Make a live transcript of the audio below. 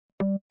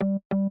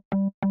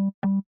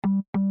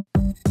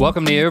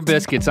Welcome to Air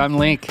Biscuits. I'm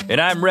Link. And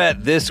I'm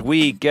Rhett. This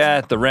week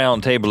at the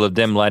round table of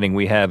dim lighting,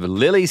 we have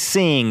Lilly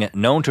Singh,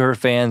 known to her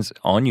fans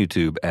on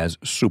YouTube as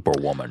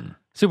Superwoman.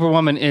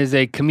 Superwoman is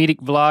a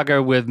comedic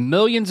vlogger with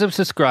millions of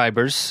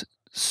subscribers,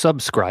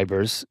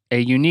 a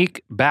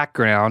unique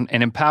background,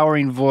 an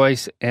empowering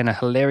voice, and a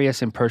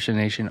hilarious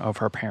impersonation of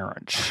her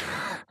parents.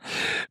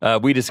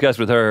 We discussed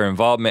with her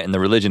involvement in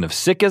the religion of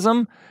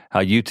Sikhism, how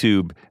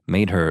YouTube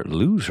made her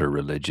lose her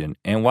religion,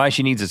 and why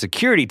she needs a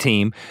security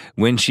team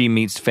when she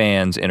meets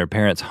fans in her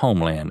parents'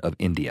 homeland of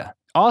India.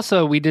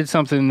 Also, we did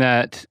something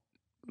that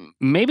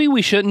maybe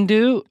we shouldn't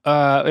do,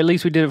 at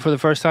least we did it for the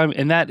first time,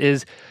 and that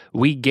is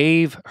we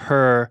gave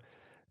her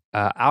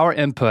our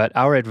input,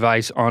 our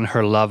advice on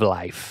her love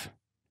life.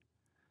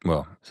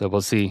 Well, so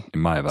we'll see.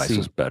 My advice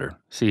is better.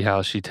 See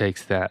how she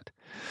takes that.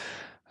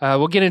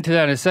 We'll get into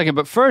that in a second,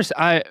 but first,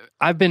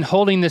 I've been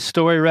holding this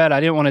story, Rhett. I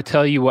didn't want to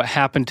tell you what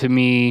happened to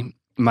me,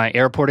 my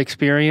airport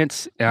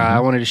experience. I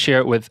wanted to share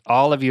it with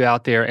all of you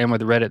out there and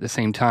with Rhett at the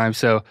same time.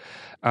 So,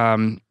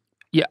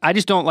 yeah, I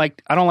don't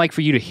like for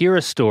you to hear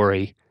a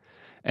story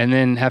and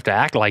then have to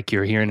act like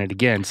you're hearing it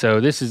again. So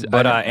this is.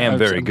 But I am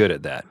very good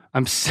at that.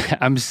 I've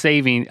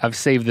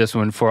saved this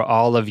one for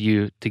all of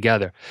you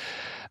together.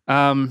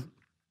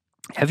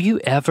 Have you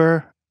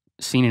ever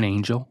seen an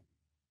angel?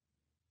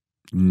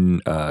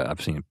 I've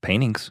seen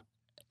paintings.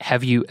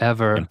 Have you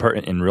ever...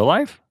 In real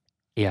life?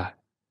 Yeah.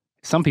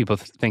 Some people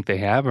think they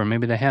have, or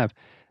maybe they have.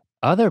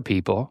 Other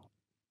people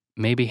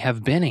maybe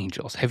have been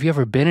angels. Have you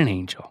ever been an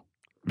angel?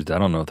 I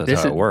don't know if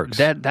that's how it works.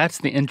 That's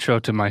the intro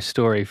to my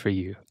story for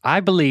you.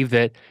 I believe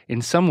that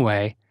in some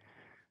way,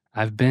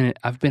 I've been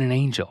an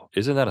angel.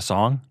 Isn't that a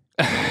song?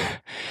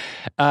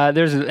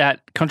 There's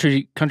that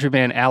country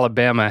band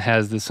Alabama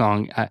has the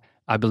song...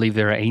 I believe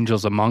there are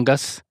angels among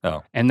us.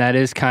 Oh. And that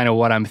is kind of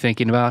what I'm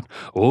thinking about.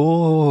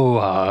 Oh,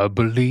 I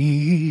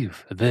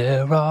believe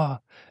there are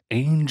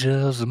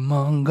angels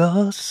among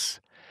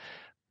us.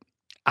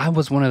 I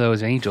was one of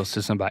those angels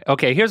to somebody.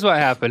 Okay, here's what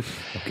happened.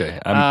 Okay,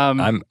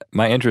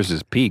 my interest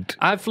is piqued.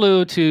 I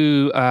flew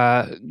to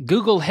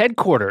Google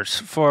headquarters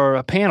for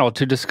a panel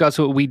to discuss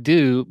what we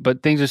do,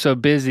 but things are so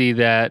busy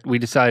that we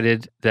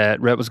decided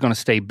that Rhett was going to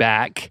stay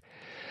back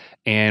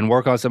and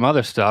work on some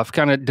other stuff,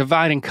 kind of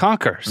divide and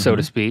conquer, so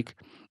to speak.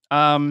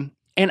 And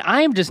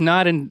I am just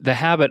not in the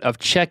habit of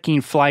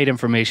checking flight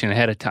information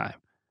ahead of time.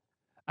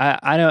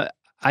 I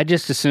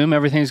just assume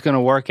everything's going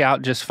to work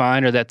out just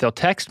fine, or that they'll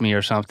text me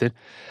or something.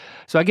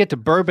 So I get to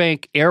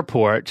Burbank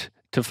Airport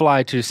to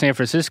fly to San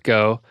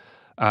Francisco.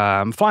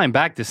 I'm flying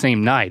back the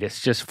same night. It's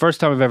just the first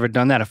time I've ever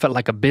done that. I felt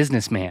like a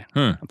businessman.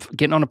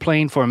 Getting on a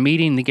plane for a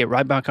meeting, then get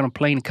right back on a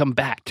plane and come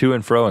back. To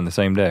and fro in the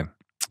same day.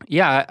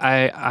 Yeah,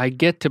 I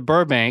get to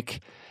Burbank,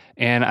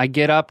 and I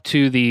get up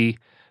to the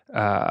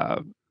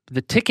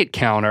ticket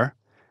counter,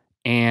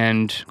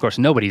 and of course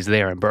nobody's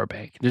there in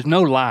Burbank. There's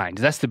no lines.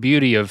 That's the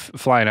beauty of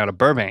flying out of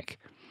Burbank.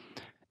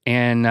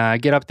 And I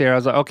get up there. I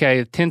was like,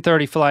 okay,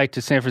 10:30 flight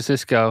to San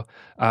Francisco.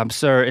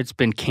 Sir, it's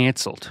been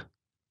canceled.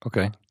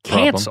 Okay.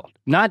 Canceled.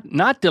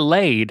 Not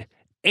delayed.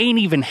 Ain't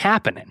even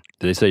happening.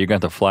 Did they say you're going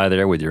to have to fly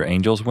there with your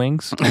angel's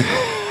wings?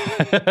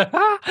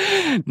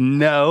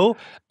 No.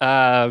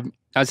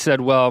 I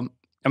said, well,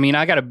 I mean,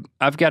 I've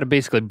got to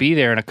basically be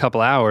there in a couple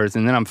hours,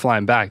 and then I'm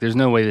flying back. There's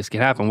no way this can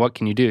happen. What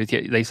can you do?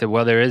 They said,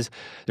 well, there's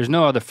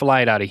no other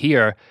flight out of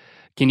here.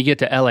 Can you get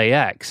to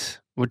LAX,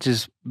 which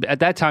is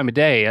at that time of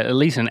day at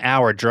least an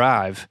hour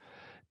drive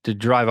to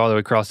drive all the way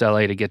across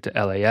LA to get to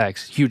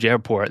LAX. Huge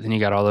airport. Then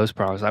you got all those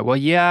problems. Like, well,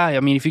 yeah, I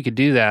mean, if you could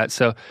do that.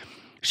 So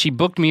she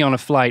booked me on a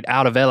flight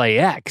out of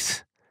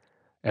LAX,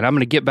 and I'm going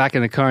to get back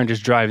in the car and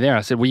just drive there.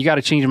 I said, well, you got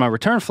to change my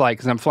return flight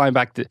because I'm flying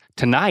back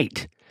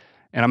tonight.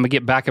 And I'm going to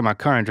get back in my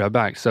car and drive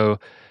back. So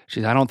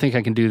she said, I don't think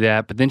I can do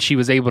that. But then she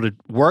was able to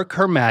work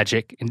her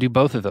magic and do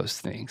both of those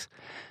things.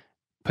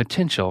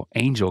 Potential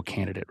angel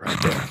candidate right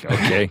there.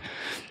 Okay.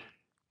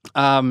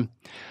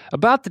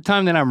 About the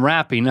time that I'm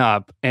wrapping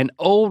up, an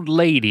old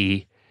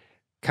lady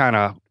kind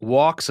of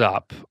walks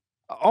up,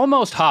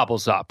 almost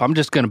hobbles up, I'm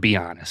just going to be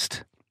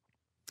honest,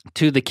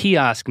 to the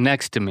kiosk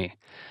next to me.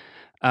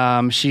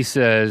 She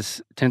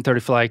says,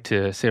 10:30 flight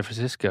to San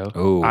Francisco.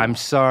 Ooh. I'm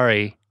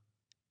sorry.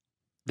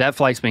 That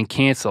flight's been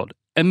canceled.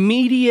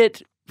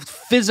 Immediate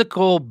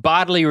physical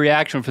bodily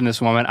reaction from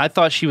this woman. I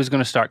thought she was going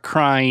to start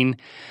crying.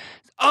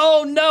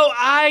 Oh no,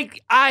 I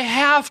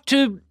have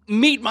to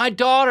meet my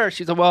daughter.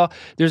 She said, well,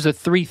 there's a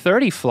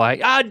 3:30 flight.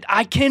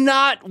 I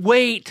cannot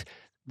wait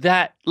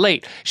that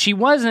late. She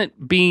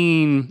wasn't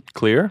being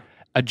clear,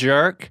 a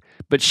jerk,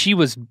 but she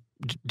was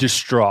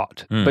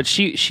distraught. But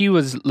she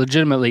was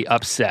legitimately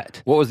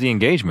upset. What was the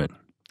engagement?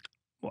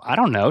 Well, I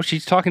don't know.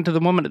 She's talking to the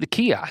woman at the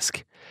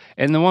kiosk.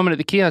 And the woman at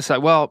the kiosk said,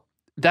 well,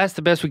 that's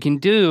the best we can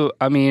do.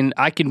 I mean,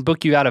 I can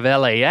book you out of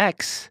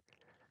LAX.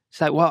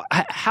 She's like, well,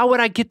 how would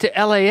I get to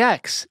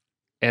LAX?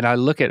 And I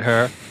look at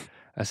her.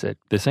 I said,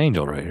 this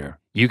angel right here.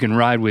 You can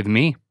ride with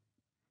me.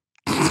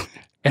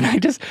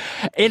 And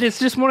it is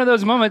just one of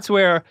those moments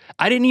where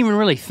I didn't even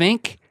really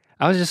think.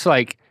 I was just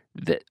like,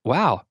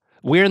 wow,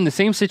 we're in the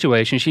same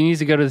situation. She needs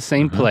to go to the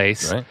same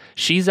place. Right.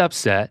 She's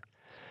upset.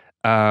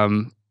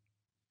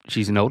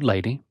 she's an old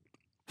lady.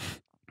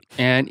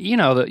 And you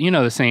know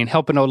the saying,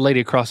 help an old lady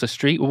across the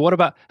street. Well, what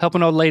about help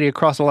an old lady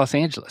across Los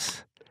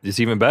Angeles? It's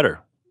even better.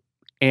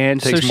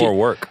 And it takes more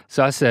work.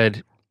 So I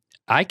said,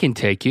 I can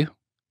take you.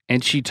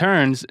 And she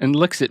turns and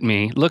looks at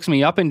me, looks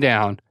me up and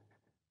down,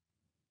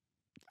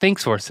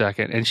 thinks for a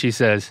second, and she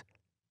says,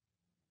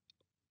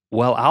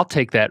 well, I'll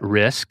take that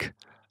risk.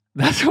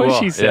 That's what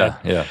she said.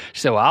 Yeah.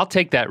 She said, well, I'll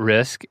take that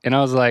risk. And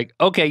I was like,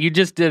 okay, you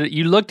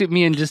looked at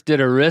me and just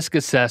did a risk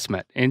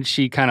assessment. And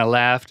she kind of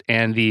laughed,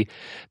 and the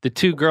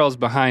two girls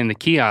behind the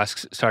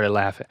kiosks started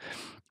laughing.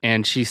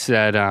 And she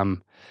said,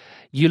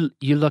 you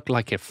look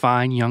like a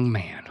fine young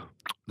man.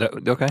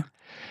 Okay.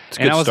 It's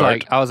a and good I was start.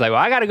 like, well,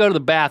 I got to go to the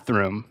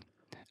bathroom.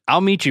 I'll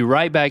meet you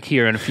right back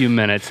here in a few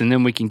minutes, and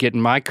then we can get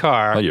in my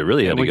car. Oh, you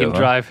really had and to we go, can huh?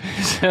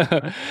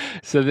 drive.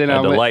 So then I I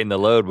had to went, lighten the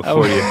load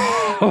before you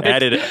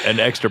added an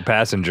extra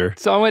passenger.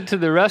 So I went to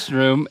the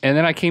restroom, and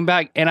then I came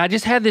back, and I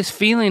just had this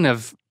feeling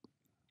of,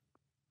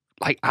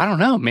 like, I don't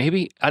know,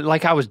 maybe all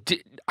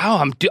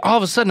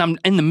of a sudden I'm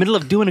in the middle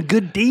of doing a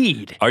good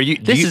deed.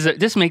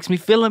 This makes me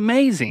feel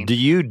amazing. Do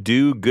you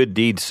do good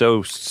deeds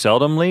so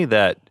seldomly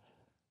that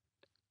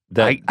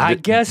I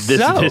guess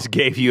so. This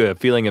gave you a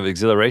feeling of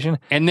exhilaration?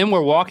 And then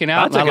we're walking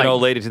out. I took an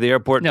old lady to the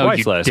airport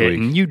twice last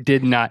week. You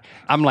did not.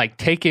 I'm like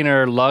taking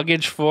her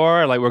luggage for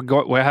her. Like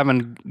we're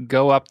having to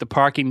go up the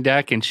parking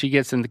deck, and she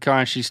gets in the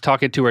car and she's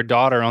talking to her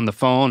daughter on the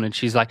phone, and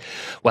she's like,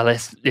 well,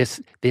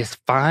 this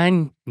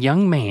fine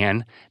young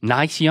man,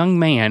 nice young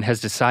man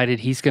has decided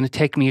he's going to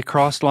take me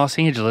across Los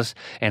Angeles,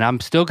 and I'm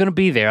still going to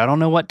be there. I don't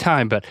know what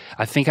time, but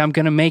I think I'm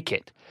going to make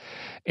it.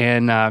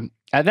 And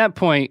at that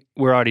point,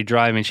 we're already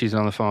driving. She's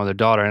on the phone with her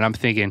daughter, and I'm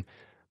thinking,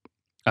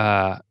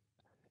 yeah,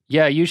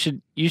 you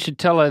should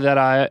tell her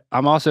that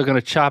I'm also going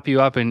to chop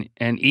you up and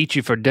eat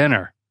you for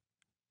dinner.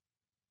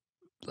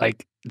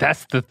 Like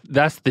that's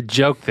the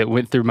joke that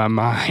went through my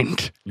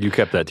mind. You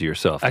kept that to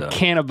yourself, though. A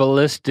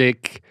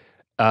cannibalistic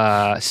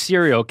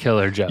serial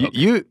killer joke.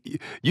 You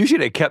should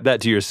have kept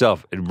that to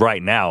yourself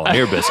right now on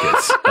Ear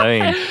Biscuits. I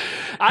mean,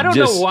 I don't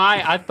know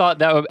why I thought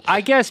that would.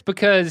 I guess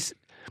because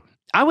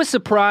I was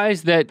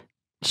surprised that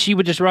she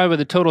would just ride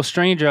with a total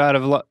stranger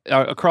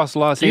across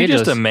Los Angeles. You're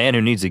just a man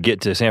who needs to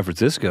get to San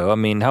Francisco. I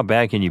mean, how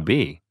bad can you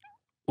be?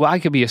 Well, I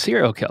could be a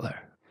serial killer.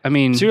 I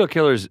mean, serial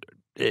killers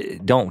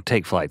don't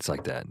take flights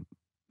like that.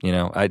 You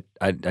know, I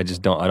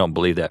just don't. I don't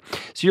believe that.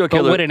 Serial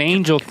killer. But would an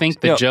angel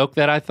think the joke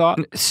that I thought?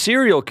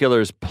 Serial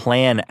killers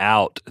plan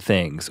out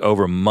things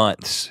over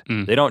months.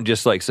 They don't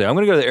just like say, "I'm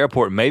going to go to the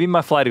airport. Maybe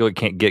my flight will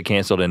get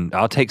canceled, and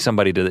I'll take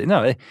somebody to the."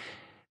 No.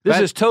 This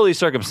is totally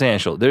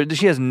circumstantial.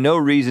 She has no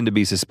reason to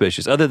be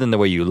suspicious other than the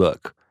way you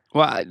look.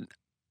 Well,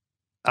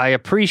 I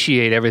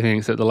appreciate everything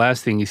except the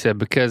last thing you said,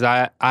 because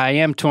I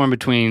am torn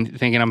between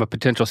thinking I'm a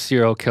potential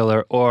serial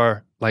killer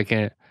or like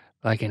an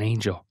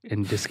angel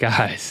in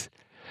disguise.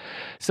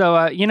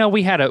 So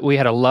we had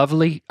a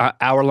lovely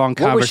hour-long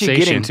conversation. What was she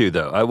getting to,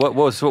 though? What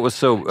was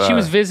so? She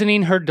was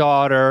visiting her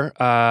daughter.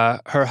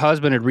 Her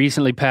husband had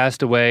recently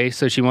passed away,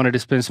 so she wanted to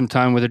spend some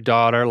time with her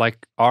daughter,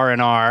 like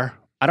R&R.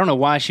 I don't know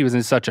why she was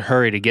in such a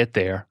hurry to get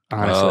there,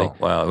 honestly. Oh,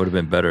 wow. It would have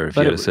been better if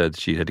you had said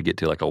she had to get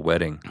to like a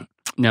wedding.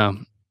 No,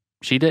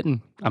 she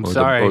didn't. I'm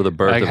sorry. Or the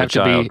birth of a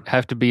child.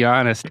 Have to be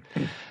honest.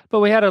 But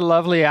we had a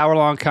lovely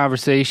hour-long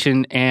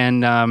conversation,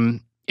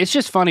 and it's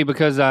just funny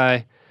because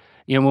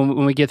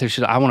when we get there,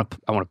 she's like, I want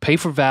to pay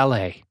for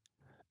valet.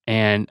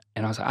 And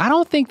I was like, I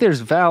don't think there's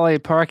valet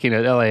parking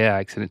at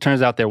LAX. And it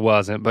turns out there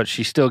wasn't, but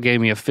she still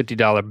gave me a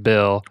 $50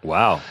 bill.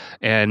 Wow.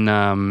 And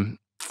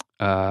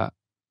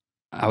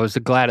I was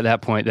glad at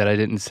that point that I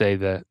didn't say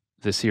the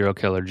serial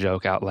killer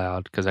joke out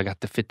loud, because I got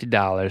the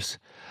 $50.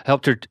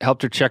 Helped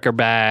her check her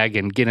bag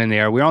and get in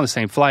there. We were on the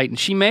same flight, and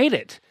she made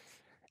it.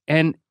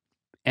 And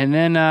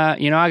then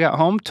I got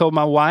home, told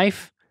my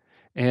wife,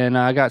 and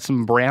I got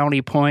some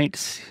brownie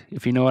points,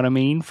 if you know what I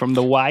mean, from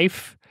the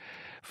wife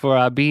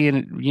for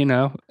being,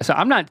 So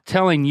I'm not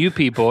telling you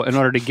people in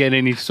order to get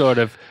any sort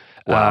of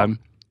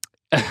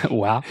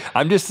wow.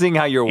 I'm just seeing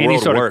how your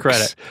world sort works. Of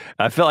credit.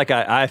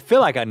 I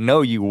feel like I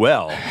know you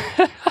well.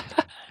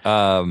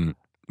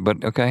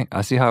 But okay,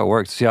 I see how it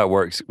works. See how it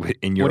works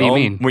in your What do you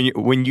mean?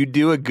 When you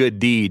do a good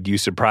deed, you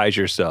surprise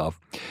yourself.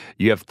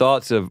 You have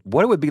thoughts of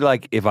what it would be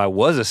like if I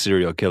was a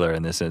serial killer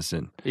in this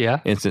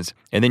instance.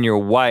 And then your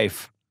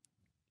wife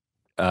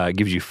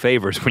gives you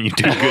favors when you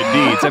do good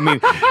deeds. I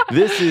mean,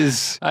 this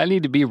is... I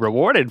need to be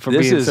rewarded for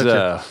being such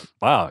a...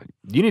 Wow,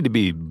 you need to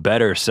be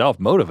better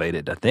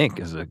self-motivated, I think,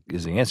 is the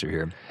answer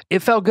here. It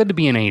felt good to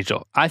be an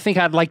angel. I think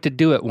I'd like to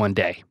do it one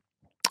day.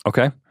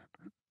 Okay.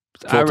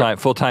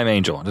 Full-time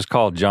angel. Just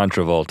call John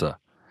Travolta.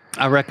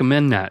 I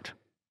recommend that.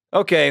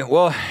 Okay,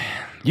 well,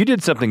 you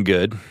did something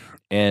good.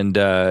 And,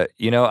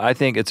 I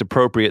think it's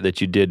appropriate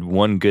that you did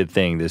one good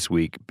thing this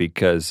week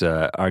because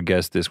our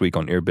guest this week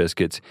on Ear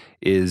Biscuits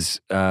is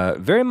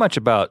very much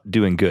about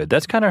doing good.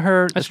 That's kind of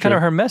her. That's kind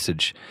of her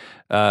message.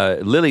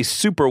 Lilly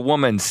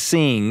Superwoman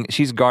Singh.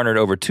 She's garnered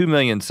over 2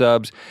 million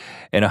subs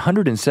and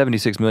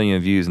 176 million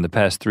views in the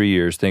past 3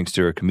 years thanks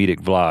to her comedic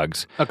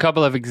vlogs. A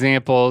couple of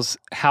examples.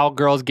 How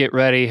Girls Get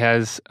Ready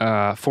has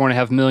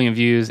 4.5 million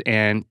views,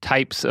 and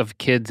Types of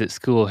Kids at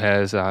School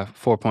has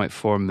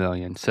 4.4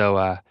 million.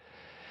 So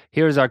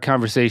here's our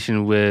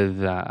conversation with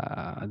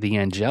the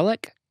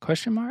angelic,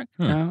 question mark?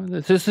 No,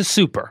 this is the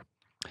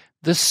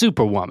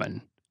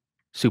Superwoman.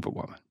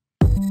 Superwoman.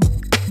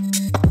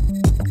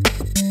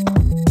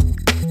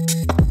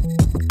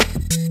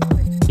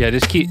 Yeah,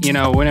 just keep,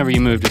 whenever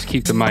you move, just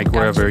keep the mic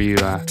wherever you...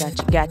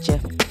 Gotcha.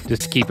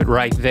 Just keep it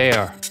right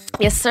there.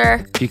 Yes,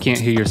 sir. If you can't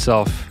hear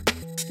yourself,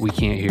 we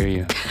can't hear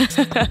you. It's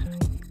kind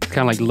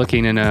of like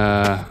looking in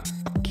a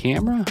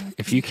camera.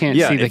 If you can't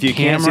see the camera... Yeah, if you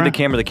can't see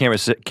the camera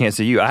can't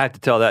see you. I have to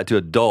tell that to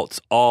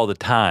adults all the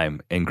time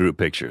in group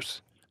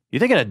pictures. You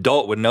think an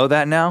adult would know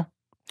that now?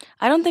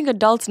 I don't think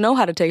adults know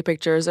how to take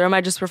pictures, or am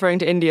I just referring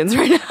to Indians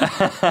right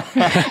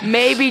now?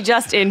 Maybe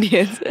just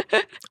Indians.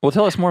 Well,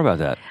 tell us more about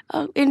that.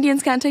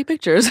 Indians can't take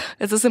pictures.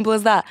 It's as simple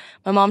as that.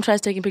 My mom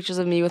tries taking pictures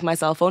of me with my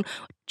cell phone.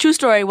 True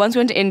story, once we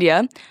went to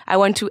India, I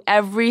went to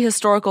every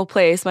historical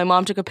place. My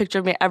mom took a picture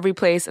of me at every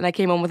place, and I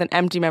came home with an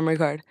empty memory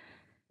card.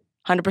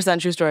 100%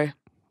 true story.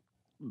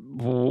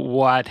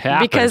 What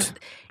happened? Because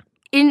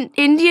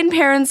Indian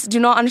parents do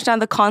not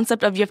understand the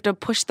concept of you have to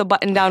push the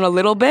button down a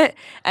little bit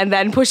and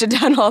then push it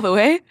down all the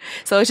way.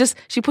 So it's just,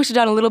 she pushed it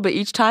down a little bit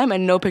each time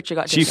and no picture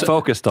got taken. She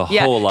focused a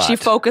whole lot. She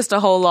focused a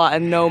whole lot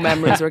and no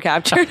memories were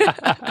captured.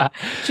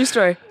 True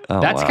story.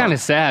 Oh, that's kind of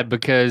sad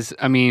because,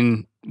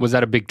 was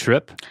that a big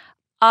trip?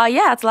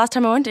 Yeah, it's the last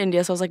time I went to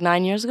India, so it was like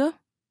 9 years ago.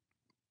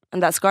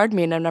 And that scarred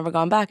me and I've never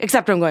gone back,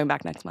 except I'm going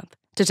back next month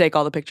to take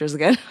all the pictures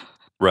again.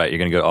 Right, you're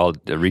going to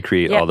go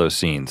recreate all those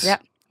scenes. Yeah.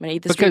 I'm going to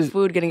eat the street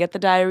food, going to get the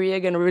diarrhea,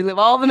 going to relive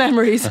all the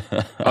memories.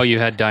 Oh, you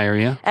had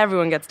diarrhea?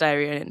 Everyone gets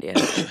diarrhea in India.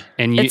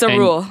 It's a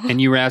rule.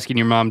 And you were asking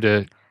your mom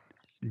to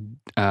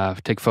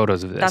take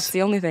photos of this. That's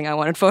the only thing I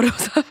wanted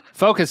photos of.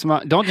 Focus,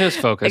 Mom. Don't just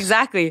focus.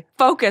 Exactly.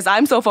 Focus.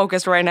 I'm so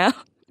focused right now.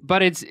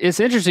 But it's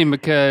interesting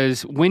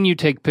because when you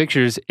take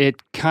pictures,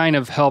 it kind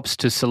of helps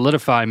to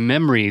solidify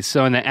memories.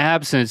 So in the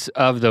absence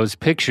of those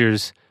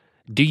pictures,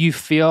 do you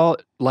feel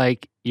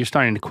like you're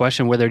starting to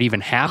question whether it even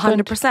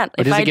happened? 100%.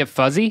 Or does it get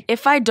fuzzy?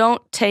 If I don't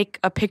take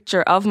a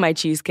picture of my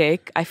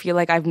cheesecake, I feel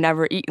like I've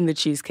never eaten the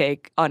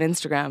cheesecake on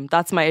Instagram.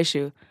 That's my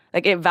issue.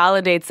 Like, it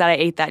validates that I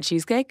ate that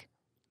cheesecake.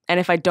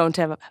 And if I don't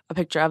have a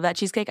picture of that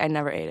cheesecake, I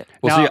never ate it.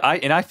 Well, see,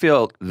 I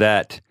feel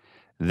that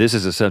this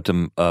is a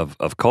symptom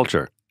of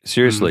culture.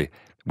 Seriously,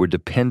 we're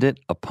dependent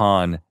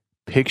upon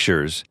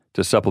pictures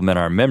to supplement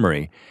our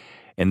memory.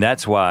 And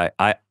that's why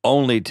I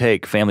only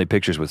take family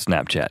pictures with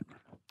Snapchat.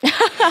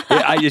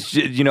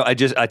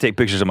 I take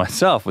pictures of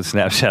myself with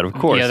Snapchat, of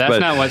course. Yeah, that's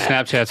not what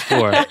Snapchat's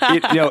for.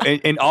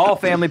 In all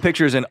family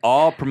pictures and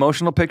all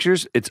promotional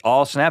pictures, it's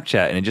all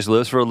Snapchat, and it just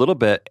lives for a little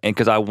bit. And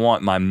because I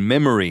want my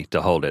memory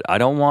to hold it, I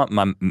don't want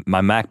my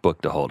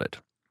MacBook to hold it,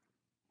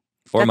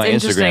 or my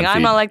Instagram feed.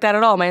 I'm not like that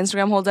at all. My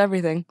Instagram holds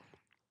everything.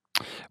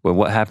 Well,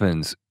 what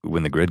happens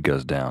when the grid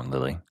goes down,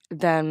 Lily?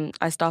 Then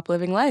I stop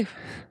living life.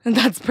 And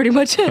that's pretty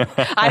much it.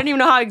 I didn't even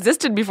know how it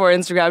existed before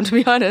Instagram, to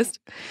be honest.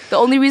 The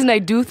only reason I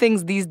do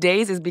things these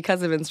days is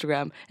because of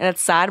Instagram. And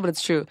it's sad, but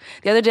it's true.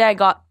 The other day I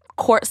got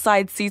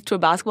courtside seats to a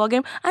basketball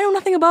game. I know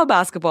nothing about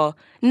basketball.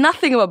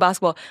 Nothing about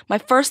basketball. My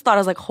first thought, I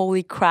was like,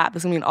 holy crap,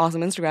 this is going to be an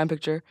awesome Instagram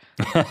picture.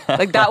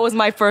 Like, that was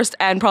my first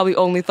and probably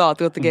only thought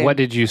throughout the game. What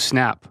did you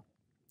snap?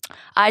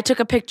 I took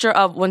a picture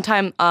of one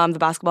time the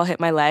basketball hit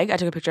my leg. I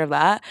took a picture of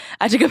that.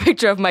 I took a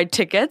picture of my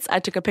tickets. I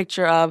took a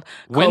picture of...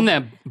 When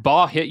the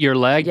ball hit your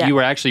leg, you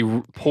were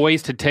actually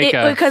poised to take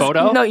a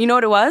photo? No, you know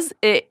what it was?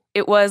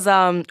 It was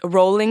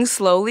rolling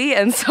slowly,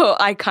 and so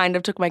I kind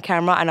of took my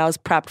camera and I was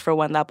prepped for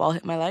when that ball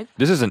hit my leg.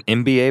 This is an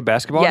NBA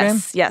basketball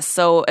game? Yes.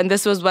 So, and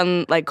this was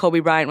when like Kobe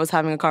Bryant was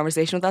having a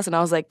conversation with us, and I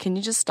was like, can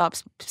you just stop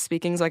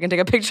speaking so I can take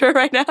a picture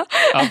right now?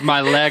 Of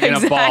my leg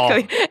and a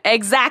ball.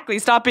 Exactly.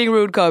 Stop being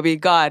rude, Kobe.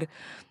 God.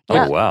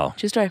 Yeah. Oh, wow.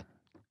 True story.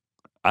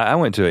 I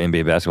went to an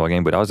NBA basketball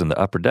game, but I was in the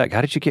upper deck. How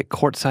did you get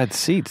courtside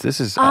seats? This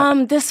is...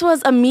 This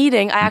was a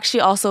meeting. I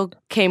actually also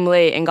came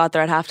late and got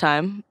there at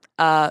halftime.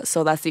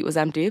 So that seat was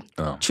empty.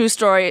 Oh. True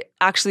story,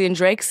 actually in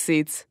Drake's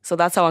seats. So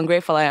that's how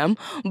ungrateful I am.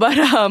 But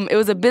it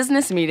was a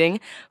business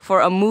meeting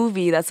for a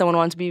movie that someone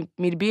wanted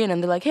me to be in.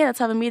 And they're like, hey, let's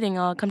have a meeting.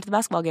 I'll come to the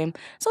basketball game.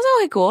 So I was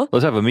like, okay, cool.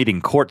 Let's have a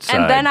meeting courtside.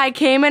 And then I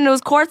came in, it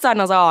was courtside.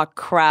 And I was like, oh,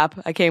 crap.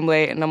 I came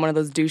late. And I'm one of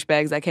those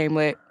douchebags that came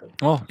late.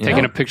 Oh,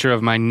 taking a picture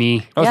of my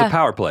knee. Oh, it's a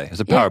power play. It's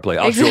a power play.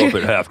 I'll show up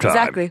at halftime.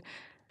 Exactly.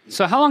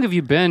 So how long have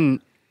you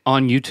been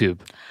on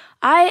YouTube?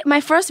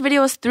 My first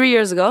video was 3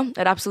 years ago.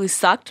 It absolutely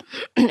sucked.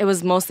 It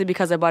was mostly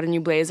because I bought a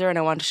new blazer and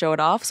I wanted to show it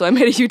off, so I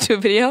made a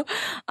YouTube video.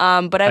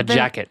 But I've been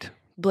jacket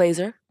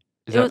blazer.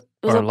 Is that,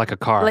 or like a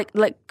car?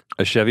 Like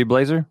a Chevy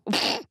Blazer?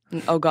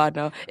 Oh God,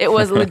 no. It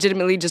was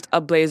legitimately just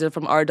a blazer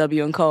from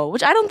RW and Co,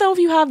 which I don't know if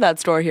you have that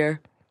store here.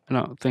 I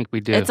don't think we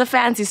do. It's a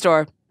fancy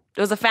store. It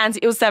was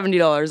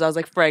 $70. I was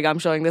like, frig, I'm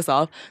showing this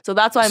off. So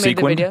that's why I made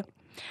Sequined? the video.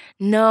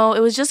 No, it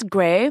was just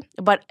gray,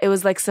 but it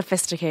was like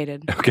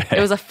sophisticated. Okay.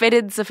 It was a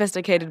fitted,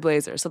 sophisticated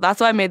blazer. So that's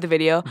why I made the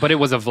video. But it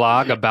was a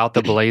vlog about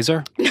the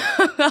blazer?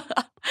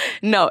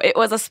 No, it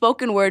was a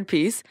spoken word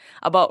piece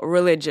about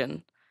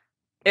religion.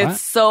 It's What?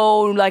 so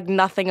like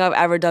nothing I've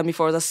ever done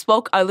before. I was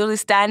literally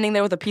standing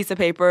there with a piece of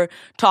paper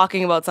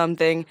talking about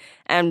something,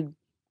 and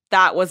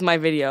that was my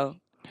video.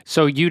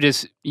 So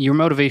your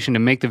motivation to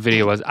make the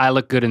video was, I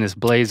look good in this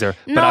blazer,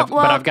 No,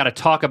 but I've got to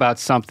talk about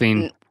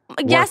something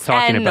Yes worth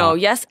talking and about. no.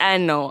 Yes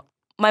and no.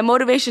 My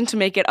motivation to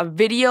make it a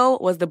video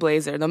was the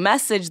blazer. The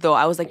message, though,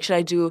 I was like, should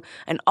I do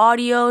an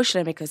audio? Should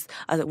I make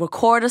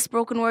record a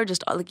spoken word?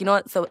 Just like, you know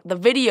what? So the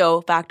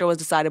video factor was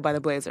decided by the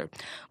blazer.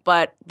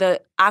 But the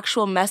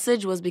actual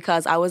message was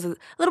because I was a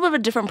little bit of a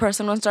different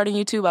person when starting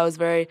YouTube. I was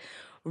very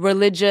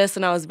religious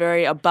and I was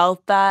very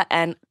about that.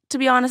 And to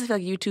be honest, I feel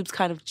like YouTube's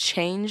kind of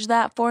changed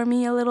that for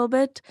me a little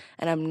bit.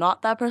 And I'm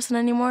not that person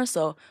anymore.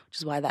 So, which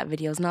is why that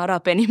video's not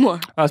up anymore.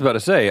 I was about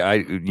to say,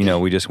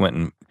 we just went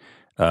and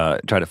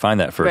tried to find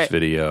that first Right.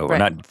 video, or Right.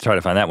 not try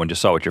to find that one,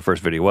 just saw what your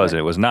first video was, and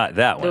it was not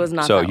that one. It was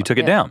not so that you one. took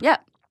it Yeah. down. Yeah,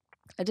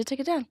 I did take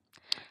it down.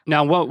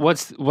 Now,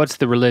 what's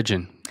the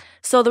religion?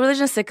 So the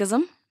religion is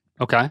Sikhism,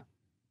 Okay.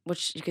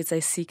 which you could say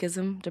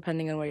Sikhism,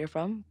 depending on where you're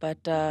from. But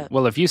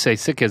Well, if you say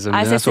Sikhism,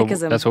 I then say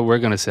that's Sikhism. that's what we're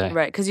going to say.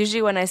 right, because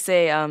usually when I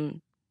say,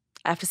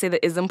 I have to say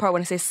the ism part.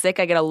 When I say sick,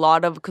 I get a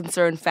lot of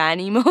concerned fan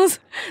emails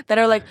that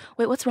are like,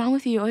 "Wait, what's wrong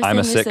with you? You're always I'm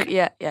a saying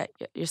you're Sikh. Yeah,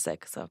 you're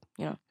sick." So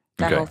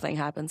that Okay. whole thing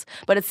happens.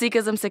 But it's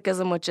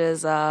Sikhism, which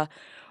is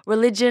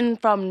religion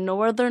from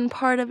northern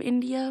part of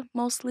India,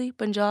 mostly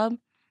Punjab.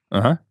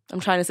 Uh-huh. I'm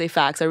trying to say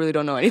facts. I really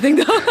don't know anything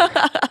though.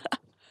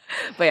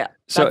 But yeah.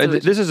 So that's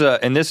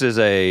religion. this is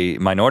a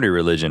minority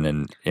religion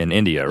in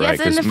India, right?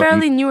 Yeah, it's a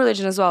fairly new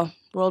religion as well,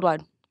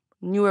 worldwide.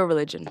 Newer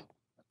religion.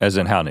 As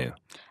in how new?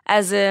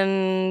 As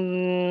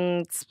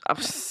in,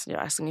 you're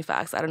asking me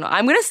facts. I don't know.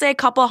 I'm going to say a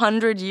couple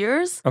hundred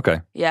years.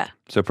 Okay. Yeah.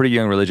 So pretty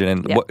young religion.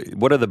 And Yeah.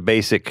 what are the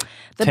basic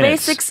The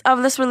tenets? basics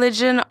of this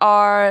religion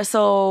are,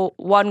 so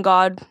one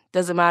God,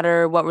 doesn't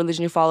matter what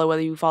religion you follow,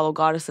 whether you follow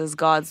goddesses,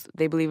 gods,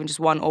 they believe in just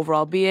one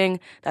overall being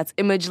that's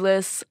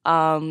imageless.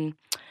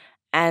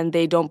 And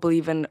they don't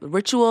believe in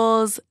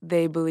rituals.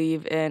 They don't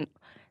believe in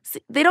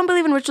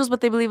rituals, but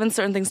they believe in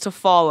certain things to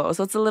follow.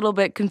 So it's a little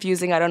bit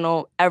confusing. I don't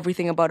know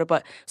everything about it,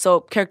 but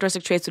so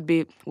characteristic traits would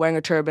be wearing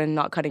a turban,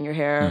 not cutting your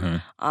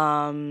hair,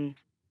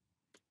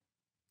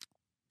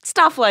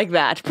 stuff like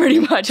that, pretty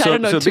much. I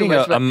don't know so too being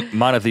much. a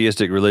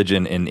monotheistic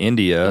religion in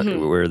India,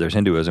 where there's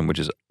Hinduism, which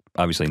is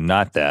obviously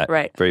not that,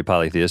 Right. very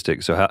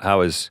polytheistic. So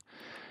how is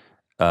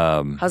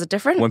How's it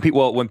different? when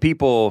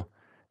people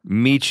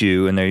meet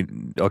you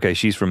and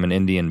she's from an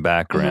Indian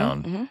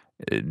background,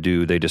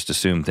 do they just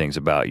assume things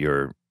about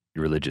your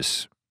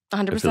religious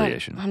 100%.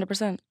 affiliation?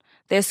 100%.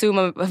 They assume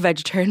I'm a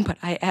vegetarian, but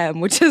I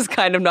am, which is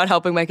kind of not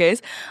helping my case.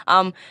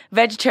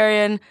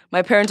 Vegetarian,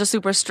 my parents are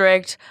super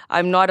strict.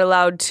 I'm not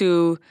allowed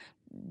to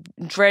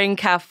drink,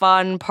 have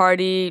fun,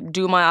 party,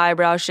 do my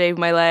eyebrows, shave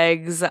my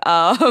legs,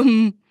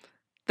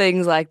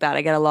 things like that.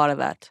 I get a lot of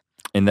that.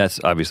 And that's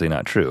obviously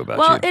not true about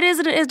Well, you. it is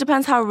and it is.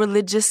 Depends how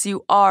religious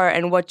you are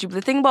and what you.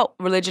 The thing about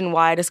religion,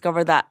 why I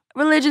discovered that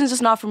religion is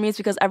just not for me, is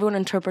because everyone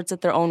interprets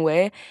it their own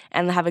way.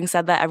 And having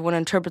said that, everyone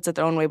interprets it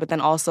their own way, but then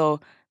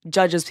also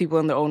judges people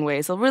in their own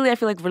way. So really, I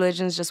feel like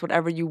religion is just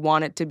whatever you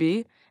want it to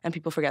be, and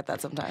people forget that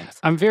sometimes.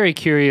 I'm very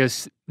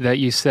curious that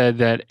you said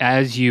that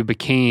as you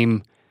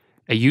became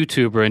a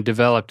YouTuber and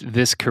developed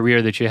this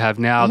career that you have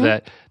now,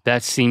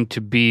 that seemed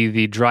to be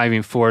the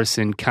driving force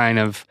in kind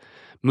of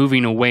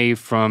moving away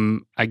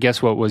from, I guess,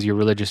 what was your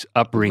religious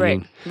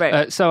upbringing.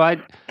 Right. So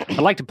I'd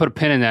like to put a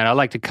pin in that. I'd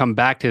like to come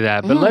back to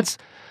that. But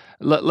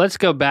let's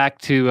go back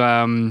to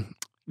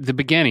the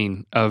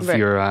beginning of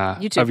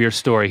YouTube. your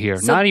story here.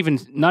 So- not even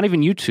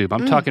YouTube.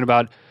 I'm talking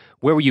about,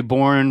 where were you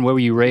born? Where were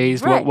you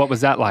raised? Right. What was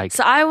that like?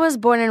 So I was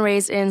born and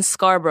raised in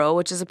Scarborough,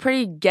 which is a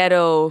pretty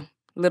ghetto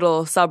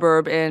little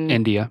suburb in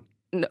India.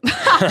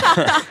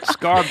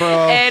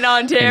 Scarborough. in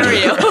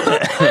Ontario,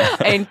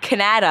 in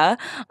Canada.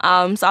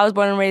 So I was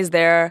born and raised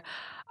there.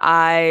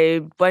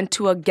 I went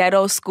to a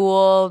ghetto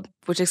school,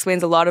 which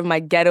explains a lot of my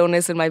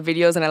ghetto-ness in my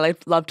videos, and I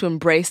love to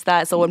embrace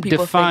that. So when people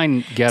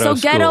Define ghetto so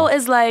school. ghetto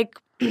is like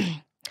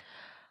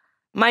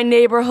my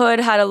neighborhood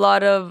had a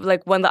lot of,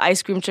 like, when the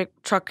ice cream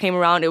truck came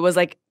around, it was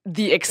like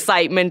the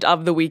excitement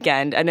of the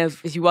weekend, and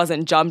if he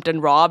wasn't jumped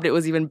and robbed, it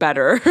was even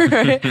better.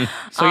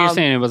 So you're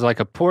saying it was like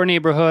a poor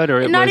neighborhood,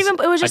 or it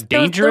was just a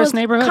dangerous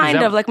neighborhood? Is Kind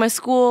that- of like my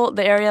school,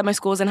 the area my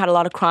school was in had a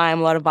lot of crime,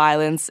 a lot of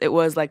violence. It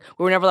was like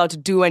we were never allowed to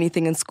do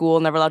anything in school,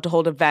 never allowed to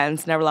hold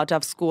events, never allowed to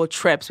have school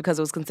trips because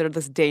it was considered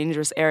this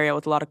dangerous area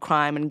with a lot of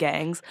crime and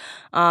gangs.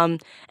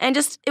 And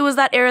just it was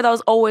that area that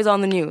was always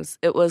on the news.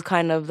 It was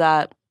kind of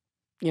that,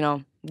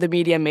 the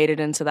media made it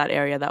into that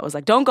area that was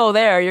like, don't go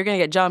there, you're gonna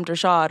get jumped or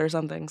shot or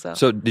something. So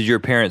So did your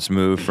parents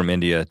move from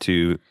India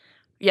to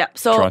yeah,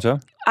 so Toronto?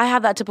 I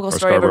have that typical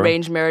story of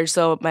arranged marriage.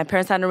 So my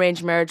parents had an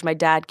arranged marriage. My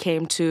dad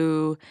came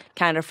to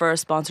Canada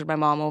first, sponsored my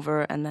mom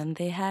over, and then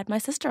they had my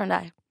sister and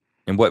I.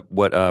 And what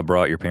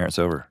brought your parents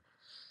over?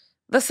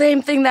 The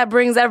same thing that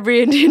brings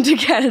every Indian to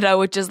Canada,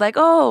 which is like,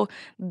 oh,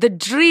 the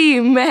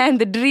dream, man,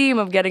 the dream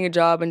of getting a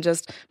job and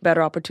just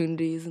better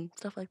opportunities and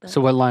stuff like that.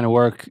 So what line of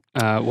work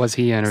was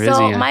he in or is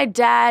he in? So my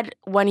dad,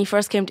 when he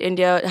first came to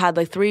India, had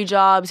like 3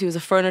 jobs. He was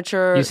a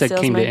furniture You said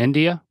salesman. came to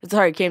India?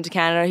 Sorry, came to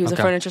Canada. He was a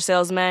furniture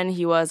salesman.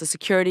 He was a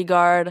security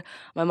guard.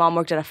 My mom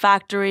worked at a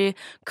factory.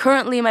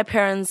 Currently, my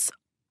parents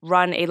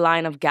run a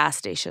line of gas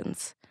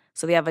stations.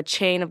 So they have a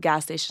chain of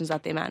gas stations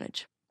that they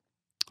manage.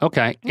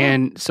 Okay. Yeah.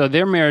 And so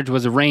their marriage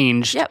was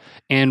arranged. Yep.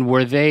 And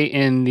were they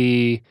in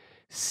the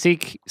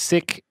Sikh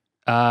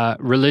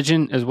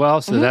religion as well?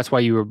 So that's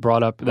why you were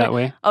brought up that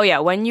way? Oh, yeah.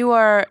 When you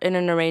are in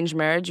an arranged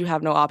marriage, you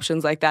have no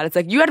options like that. It's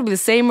like you have to be the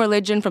same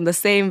religion from the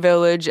same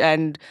village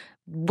and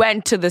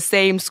went to the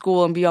same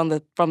school and be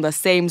from the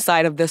same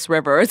side of this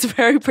river. It's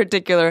very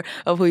particular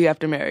of who you have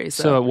to marry.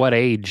 So at what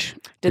age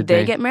did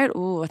they get married?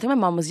 Ooh, I think my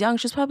mom was young.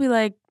 She was probably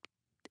like,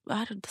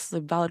 this is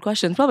a valid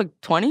question. Probably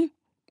 20.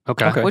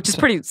 Okay. Which is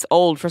pretty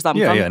old for some.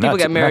 Some people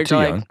get married to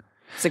like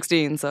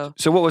 16. So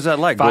what was that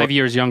like? 5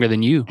 years younger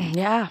than you.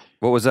 Yeah.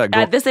 What was that?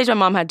 At this age, my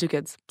mom had 2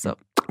 kids. So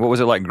what was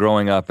it like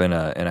growing up in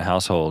a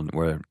household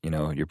where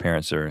your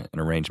parents are in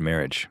arranged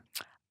marriage?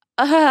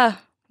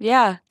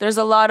 Yeah. There's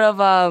a lot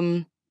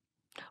of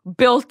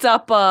built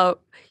up.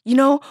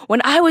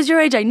 When I was your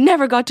age, I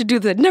never got to do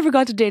this, never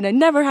got to date, I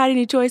never had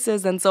any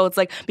choices. And so it's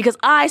like, because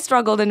I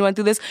struggled and went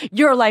through this,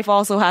 your life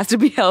also has to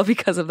be hell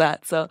because of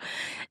that. So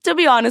to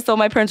be honest, though,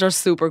 my parents are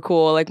super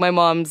cool. Like my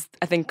mom's,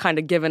 I think, kind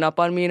of given up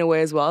on me in a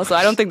way as well. So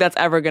I don't think that's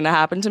ever going to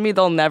happen to me.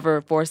 They'll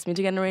never force me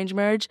to get an arranged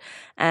marriage.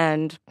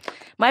 And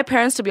my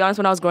parents, to be honest,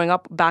 when I was growing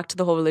up, back to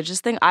the whole religious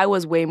thing, I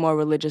was way more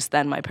religious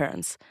than my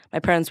parents. My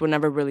parents were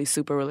never really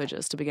super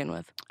religious to begin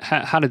with.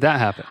 How did that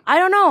happen? I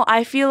don't know.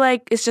 I feel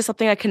like it's just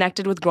something I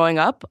connected with growing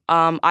up.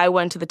 I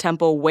went to the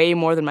temple way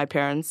more than my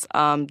parents.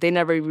 They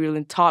never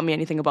really taught me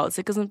anything about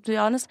Sikhism, to be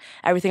honest.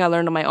 Everything I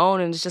learned on my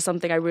own, and it's just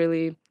something I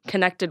really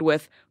connected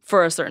with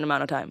for a certain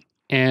amount of time.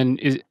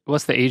 And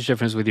what's the age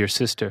difference with your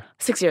sister?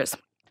 6 years.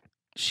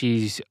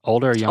 She's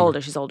older or younger?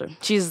 Older. She's older.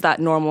 She's that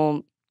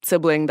normal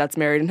sibling that's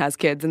married and has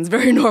kids, and it's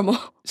very normal.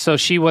 So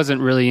she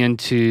wasn't really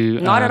into...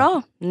 Not at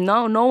all.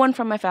 No one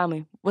from my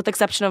family, with the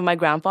exception of my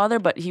grandfather,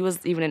 but he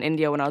was even in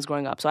India when I was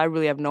growing up, so I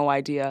really have no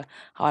idea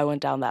how I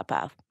went down that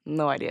path.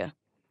 No idea.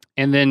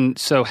 And then,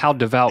 so how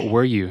devout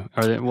were you?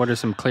 What are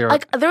some clear...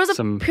 there was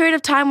a period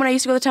of time when I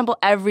used to go to the temple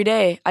every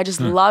day. I just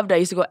loved it. I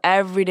used to go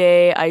every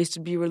day. I used to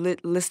be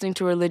listening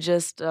to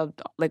religious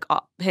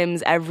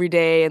hymns every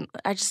day. And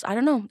I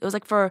don't know. It was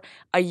like for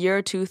a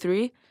year, 2,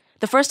 3.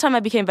 The first time I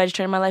became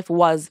vegetarian in my life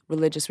was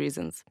religious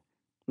reasons.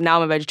 Now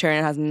I'm a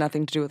vegetarian. It has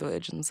nothing to do with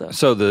religion.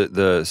 So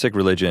the Sikh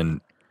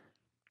religion...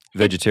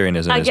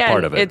 Vegetarianism is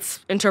part of it.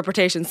 It's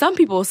interpretation. Some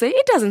people will say,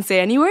 it doesn't say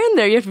anywhere in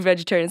there you have to be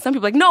vegetarian. Some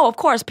people are like, no, of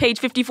course, page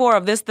 54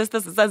 of this, it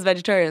says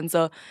vegetarian.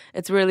 So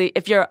it's really,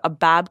 if you're a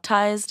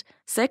baptized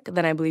Sikh,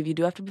 then I believe you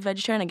do have to be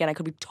vegetarian. Again, I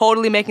could be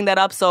totally making that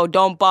up, so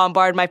don't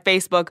bombard my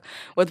Facebook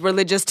with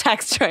religious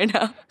text right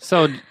now.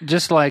 So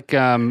just like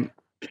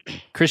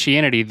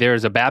Christianity,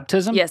 there's a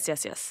baptism? Yes.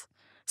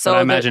 So but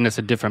I imagine it's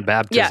a different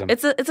baptism. Yeah,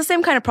 it's the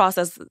same kind of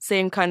process,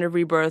 same kind of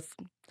rebirth.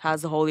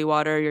 Has the holy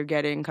water, you're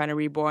getting kind of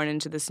reborn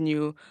into this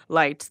new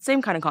light.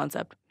 Same kind of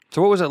concept.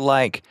 So what was it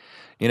like,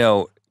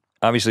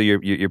 obviously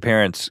your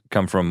parents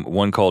come from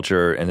one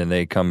culture and then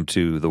they come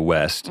to the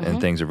West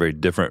and things are very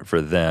different for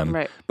them.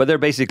 Right. But they're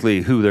basically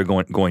who they're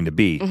going to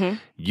be. Mm-hmm.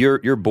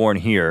 You're born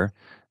here,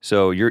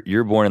 so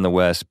you're born in the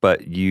West,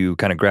 but you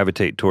kind of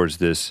gravitate towards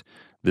this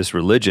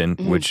religion,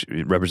 which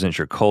represents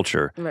your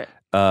culture. Right.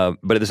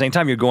 But at the same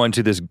time, you're going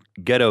to this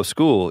ghetto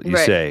school, you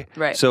say.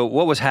 Right. So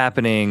what was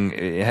happening?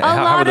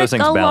 How were those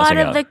things balancing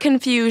out? A lot of the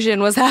confusion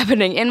was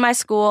happening. In my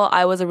school,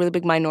 I was a really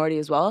big minority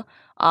as well.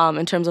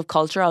 In terms of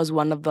culture, I was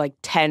one of the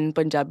 10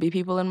 Punjabi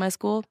people in my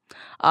school.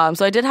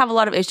 So I did have a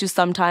lot of issues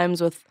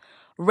sometimes with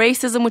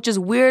racism, which is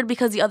weird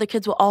because the other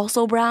kids were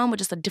also brown, but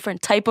just a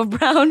different type of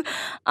brown.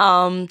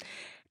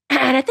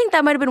 And I think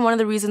that might have been one of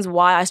the reasons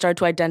why I started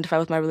to identify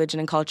with my religion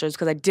and cultures,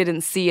 because I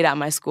didn't see it at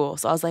my school.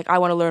 So I was like, I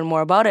want to learn more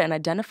about it and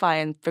identify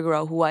and figure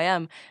out who I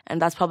am. And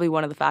that's probably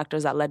one of the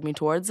factors that led me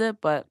towards it.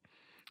 But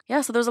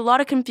yeah, so there's a lot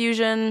of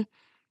confusion.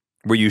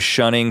 Were you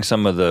shunning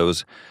some of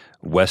those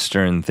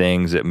Western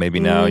things that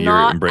maybe now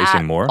you're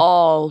embracing more?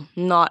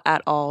 Not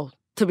at all.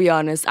 To be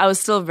honest, I was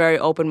still very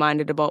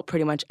open-minded about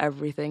pretty much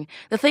everything.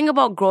 The thing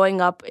about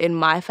growing up in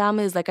my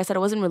family is, like I said,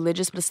 it wasn't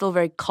religious, but it's still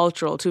very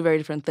cultural, 2 very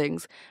different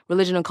things.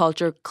 Religion and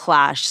culture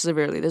clash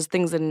severely. There's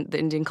things in the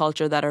Indian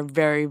culture that are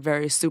very,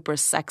 very super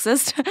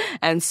sexist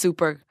and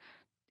super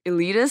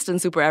elitist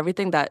and super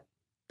everything that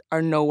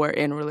are nowhere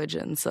in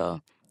religion. So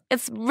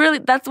that's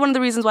one of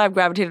the reasons why I've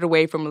gravitated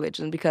away from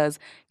religion, because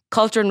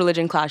culture and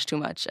religion clash too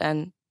much,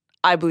 and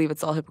I believe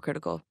it's all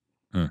hypocritical.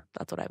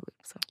 That's what I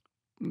believe, so.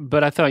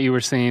 But I thought you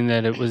were saying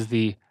that it was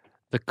the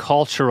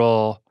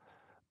cultural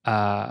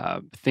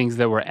things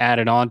that were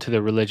added on to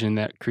the religion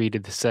that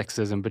created the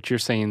sexism, but you're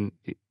saying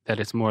that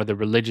it's more the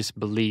religious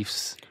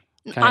beliefs.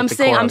 I'm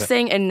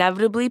saying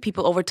inevitably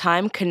people over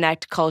time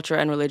connect culture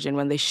and religion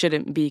when they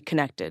shouldn't be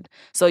connected.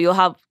 So you'll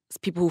have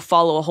people who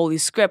follow a holy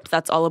script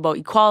that's all about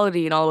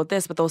equality and all about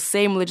this, but those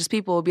same religious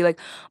people will be like,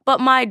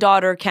 but my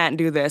daughter can't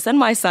do this and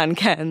my son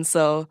can.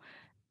 So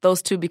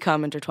those two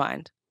become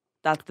intertwined.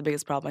 That's the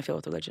biggest problem I feel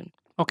with religion.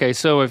 Okay,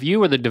 so if you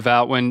were the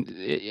devout one,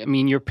 I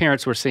mean, your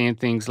parents were saying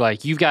things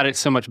like, you've got it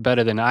so much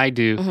better than I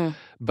do,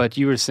 but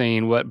you were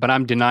saying, but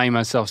I'm denying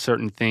myself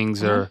certain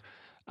things, or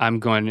I'm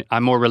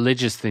more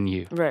religious than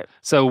you. Right.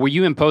 So were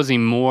you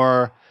imposing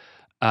more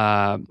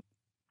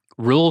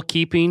rule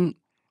keeping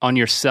on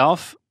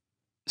yourself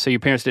so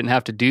your parents didn't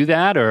have to do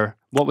that, or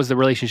what was the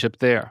relationship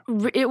there?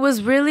 It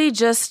was really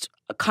just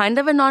kind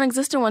of a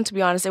non-existent one, to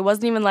be honest. It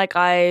wasn't even like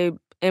I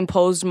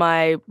imposed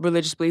my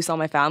religious beliefs on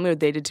my family, or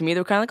they did to me. They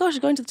were kind of like, oh, she's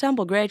going to the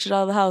temple. Great, she's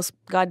out of the house.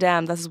 God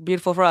damn, that's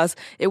beautiful for us.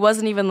 It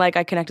wasn't even like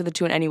I connected the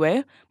two in any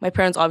way. My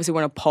parents obviously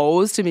weren't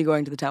opposed to me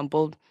going to the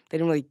temple. They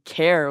didn't really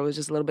care. It was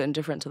just a little bit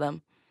indifferent to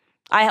them.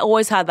 I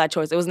always had that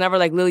choice. It was never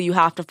like, Lily, you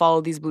have to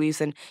follow these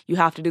beliefs and you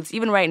have to do this.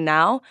 Even right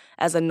now,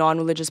 as a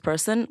non-religious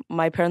person,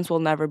 my parents will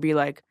never be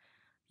like,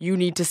 you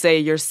need to say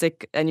you're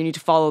sick and you need to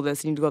follow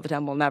this, you need to go to the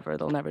temple. Never.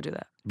 They'll never do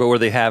that. But were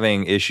they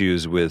having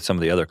issues with some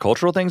of the other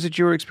cultural things that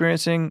you were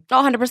experiencing?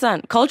 Oh,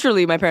 100%.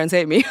 Culturally, my parents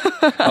hate me.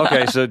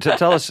 Okay, so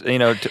tell us,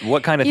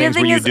 what kind of things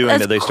were you doing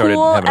that they started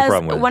having a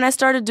problem with? When I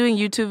started doing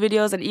YouTube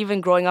videos, and even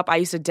growing up, I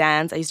used to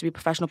dance. I used to be a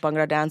professional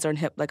Bhangra dancer and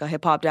a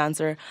hip-hop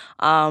dancer.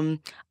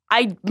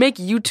 I make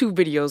YouTube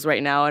videos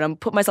right now, and I'm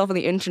put myself on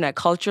the internet.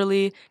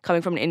 Culturally,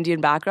 coming from an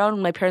Indian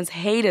background, my parents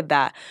hated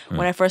that.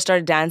 When I first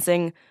started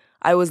dancing,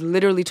 I was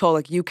literally told,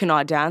 like, you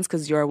cannot dance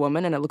because you're a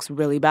woman and it looks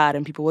really bad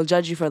and people will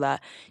judge you for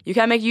that. You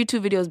can't make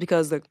YouTube videos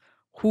because, like,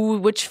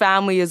 which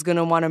family is going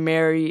to want to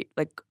marry,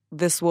 like,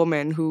 this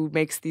woman who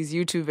makes these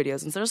YouTube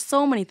videos? And so there's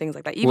so many things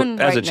like that. Even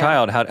as a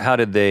child, how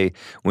did they,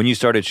 when you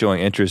started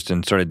showing interest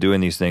and started doing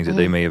these things that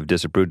they may have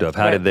disapproved of,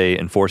 how did they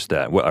enforce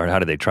that? Or how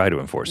did they try to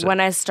enforce it? When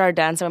I started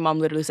dancing, my mom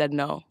literally said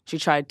no. She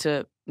tried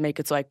to make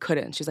it so I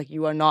couldn't. She's like,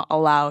 you are not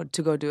allowed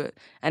to go do it.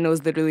 And it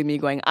was literally me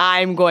going,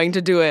 I'm going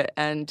to do it.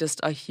 And just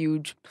a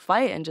huge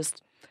fight and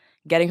just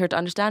getting her to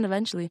understand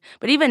eventually.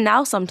 But even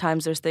now,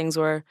 sometimes there's things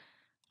where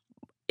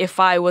if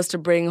I was to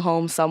bring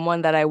home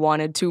someone that I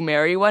wanted to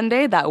marry one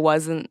day that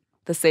wasn't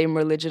the same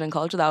religion and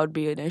culture, that would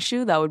be an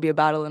issue. That would be a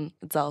battle in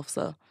itself.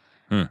 So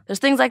there's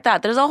things like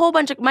that. There's a whole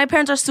bunch of, my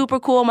parents are super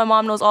cool. My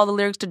mom knows all the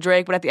lyrics to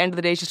Drake, but at the end of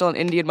the day, she's still an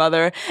Indian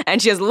mother,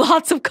 and she has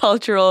lots of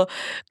cultural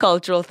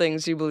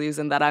things she believes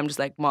in that I'm just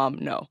like, Mom,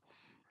 no.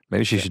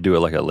 Maybe she should do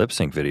like a lip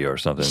sync video or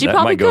something. She that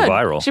probably might go could.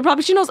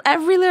 viral. She knows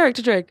every lyric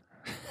to Drake.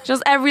 She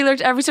knows every lyric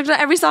to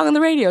every song on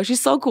the radio.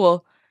 She's so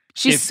cool.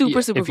 She's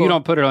super cool. If you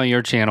don't put it on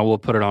your channel, we'll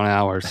put it on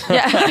ours.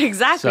 Yeah,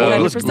 exactly.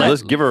 So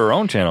let's give her her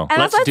own channel. And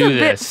Let's that's do a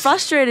bit this.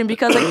 frustrating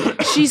because,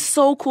 like, she's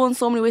so cool in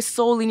so many ways,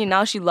 so lenient.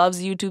 Now she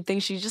loves YouTube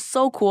things. She's just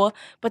so cool.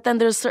 But then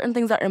there's certain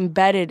things that are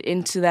embedded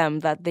into them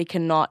that they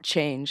cannot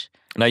change.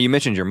 Now, you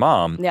mentioned your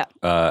mom. Yeah.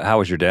 How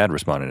was your dad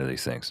responding to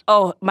these things?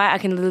 Oh, I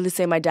can literally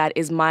say my dad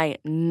is my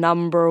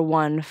number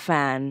one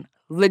fan.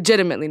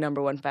 Legitimately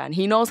number one fan.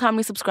 He knows how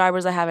many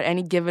subscribers I have at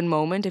any given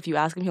moment. If you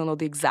ask him, he'll know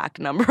the exact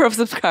number of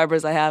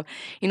subscribers I have.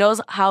 He knows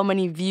how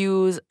many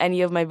views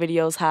any of my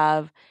videos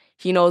have.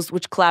 He knows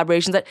which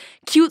collaborations. That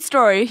cute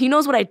story. He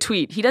knows what I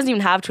tweet. He doesn't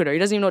even have Twitter. He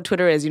doesn't even know what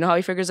Twitter is. You know how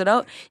he figures it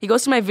out? He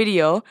goes to my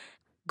video,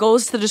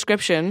 goes to the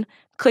description,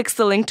 clicks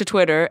the link to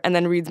Twitter, and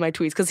then reads my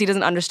tweets because he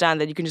doesn't understand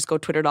that you can just go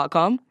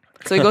twitter.com.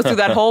 So he goes through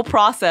that whole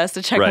process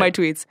to check my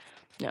tweets.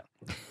 Yeah.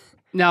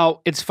 Now,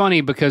 it's funny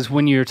because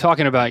when you're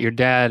talking about your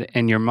dad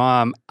and your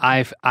mom,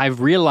 I've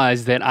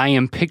realized that I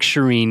am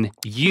picturing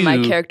you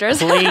My characters.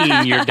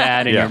 playing your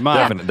dad and your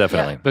mom.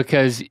 Definitely.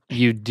 Because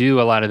you do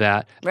a lot of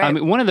that. Right. I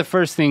mean, one of the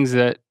first things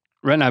that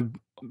Rhett and I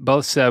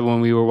both said when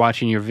we were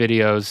watching your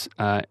videos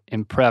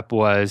in prep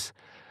was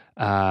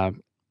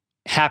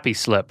happy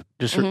slip.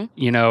 Just,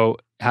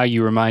 how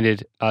you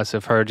reminded us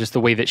of her, just the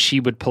way that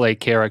she would play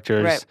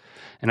characters. Right.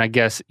 And I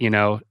guess,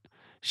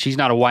 she's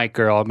not a white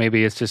girl.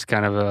 Maybe it's just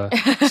kind of a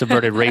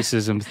subverted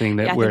racism thing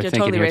that we're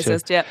thinking totally here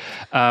racist, too.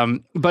 Yeah.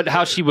 But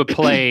how she would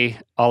play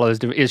all of those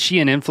different... Is she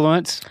an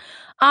influence?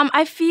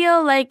 I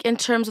feel like in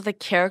terms of the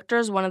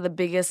characters, one of the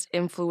biggest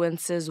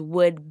influences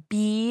would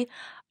be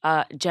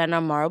Jenna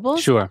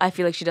Marbles. Sure. I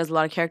feel like she does a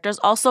lot of characters.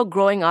 Also,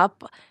 growing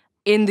up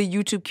in the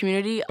YouTube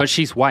community... But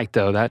she's white,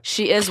 though.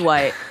 She is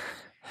white.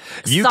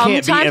 You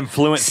can't be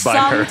influenced by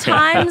her.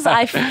 Sometimes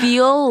I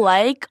feel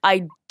like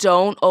I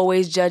don't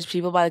always judge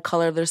people by the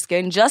color of their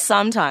skin, just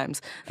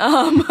sometimes.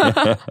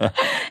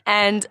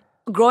 And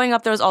growing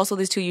up, there was also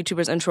these two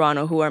YouTubers in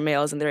Toronto who are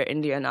males and they're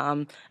Indian,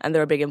 and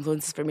they're big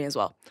influences for me as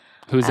well.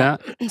 Who's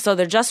that? So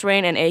they're Just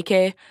Rain and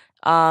AK.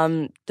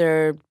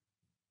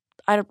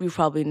 You've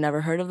probably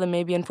never heard of them,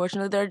 maybe,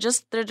 unfortunately. They're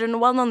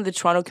well known in the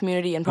Toronto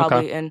community and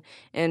probably in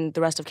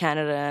the rest of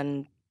Canada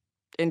and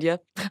India,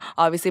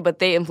 obviously, but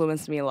they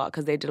influenced me a lot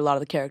because they did a lot of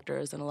the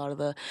characters and a lot of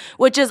the,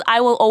 which is,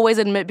 I will always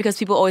admit, because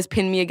people always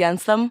pin me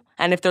against them.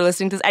 And if they're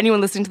listening to this,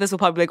 anyone listening to this will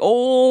probably be like,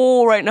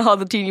 oh, right now,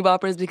 the teeny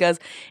boppers, because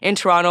in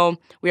Toronto,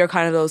 we are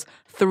kind of those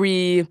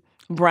 3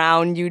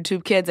 brown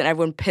YouTube kids and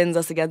everyone pins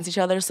us against each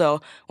other.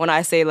 So when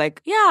I say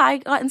like, yeah,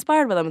 I got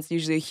inspired by them, it's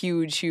usually a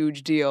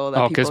huge deal.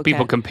 That because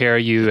people compare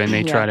you and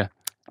they try to.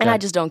 And I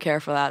just don't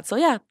care for that. So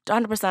yeah,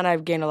 100%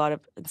 I've gained a lot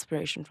of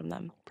inspiration from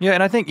them. Yeah,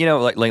 and I think,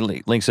 like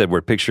Link said,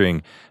 we're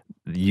picturing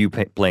you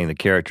playing the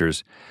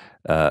characters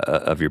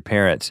of your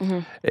parents.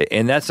 Mm-hmm.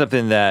 And that's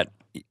something that,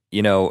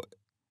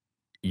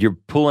 you're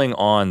pulling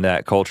on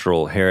that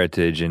cultural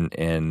heritage and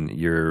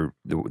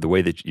the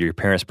way that your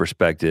parents'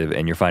 perspective,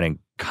 and you're finding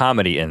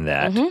comedy in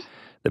that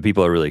that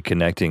people are really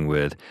connecting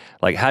with.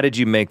 Like, how did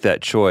you make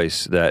that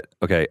choice that,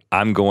 okay,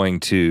 I'm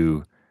going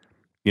to...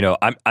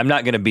 I'm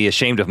not going to be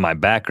ashamed of my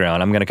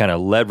background. I'm going to kind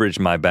of leverage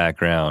my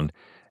background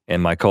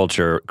and my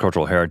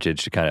cultural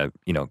heritage to kind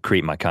of,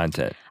 create my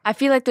content. I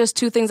feel like there's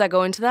 2 things that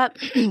go into that.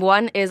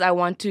 One is I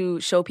want to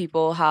show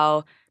people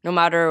how no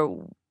matter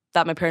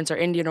that my parents are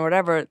Indian or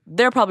whatever,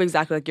 they're probably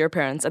exactly like your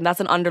parents. And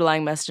that's an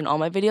underlying message in all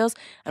my videos,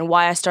 and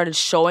why I started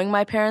showing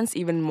my parents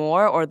even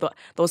more, or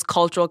those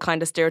cultural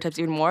kind of stereotypes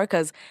even more,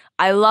 because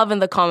I love in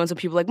the comments when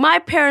people are like, my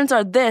parents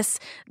are this,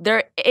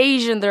 they're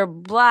Asian, they're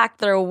black,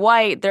 they're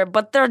white,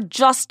 but they're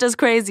just as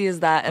crazy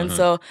as that. And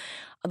so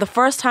the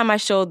first time I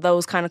showed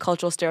those kind of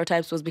cultural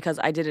stereotypes was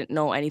because I didn't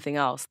know anything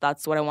else.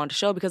 That's what I wanted to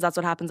show, because that's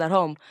what happens at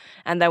home.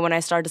 And then when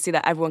I started to see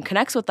that everyone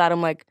connects with that,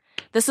 I'm like,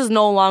 this is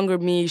no longer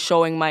me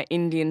showing my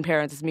Indian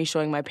parents. It's me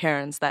showing my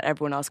parents that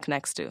everyone else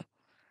connects to.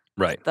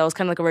 Right. That was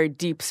kind of like a very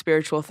deep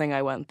spiritual thing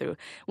I went through.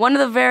 One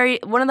of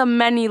the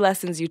many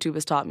lessons YouTube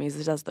has taught me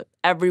is just that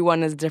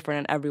everyone is different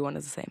and everyone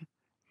is the same.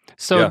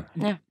 So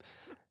yeah.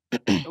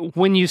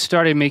 When you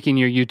started making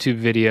your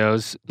YouTube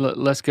videos,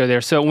 let's go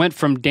there. So it went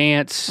from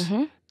dance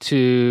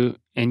to,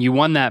 and you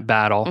won that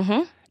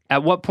battle.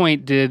 At what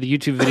point did the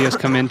YouTube videos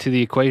come into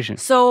the equation?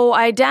 So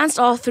I danced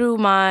all through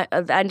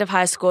the end of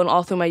high school and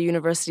all through my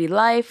university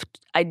life.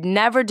 I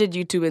never did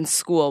YouTube in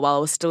school while I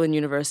was still in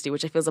university,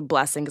 which I feel is a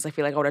blessing because I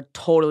feel like I would have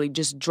totally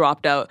just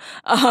dropped out.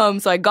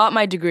 So I got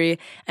my degree,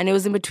 and it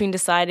was in between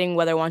deciding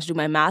whether I wanted to do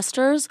my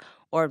master's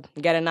or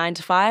get a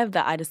 9-to-5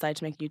 that I decided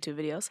to make YouTube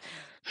videos.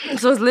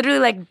 So it was literally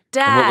like,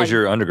 Dad. And what was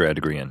your undergrad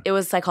degree in? It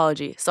was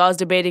psychology. So I was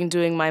debating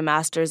doing my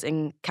master's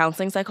in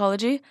counseling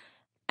psychology.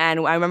 And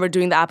I remember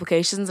doing the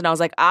applications and I was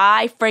like,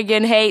 I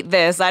friggin' hate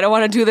this. I don't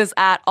want to do this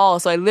at all.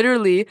 So I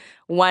literally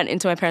went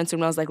into my parents'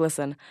 room and I was like,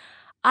 listen,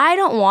 I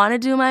don't want to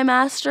do my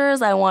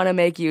master's. I want to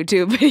make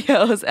YouTube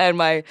videos.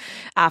 And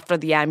after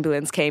the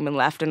ambulance came and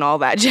left and all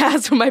that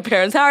jazz from my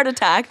parents' heart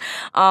attack,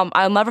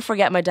 I'll never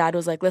forget my dad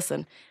was like,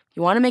 listen,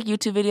 you want to make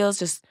YouTube videos,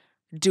 just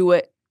do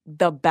it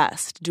the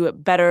best. Do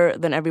it better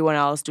than everyone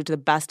else. Do it to the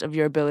best of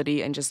your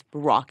ability and just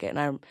rock it.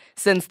 And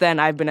since then,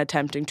 I've been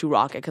attempting to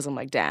rock it because I'm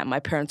like, damn, my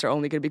parents are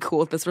only going to be cool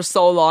with this for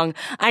so long.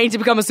 I need to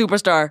become a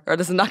superstar or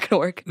this is not going to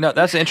work. No,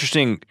 that's it's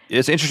an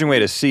interesting way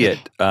to see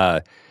it.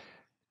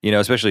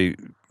 Especially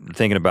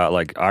thinking about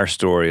like our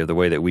story of the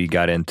way that we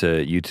got into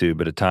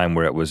YouTube at a time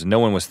where no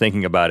one was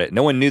thinking about it.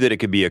 No one knew that it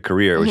could be a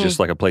career. It was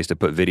just like a place to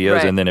put videos,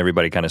 right. And then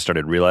everybody kind of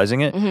started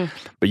realizing it.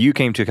 But you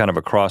came to kind of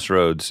a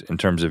crossroads in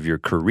terms of your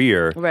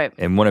career, right.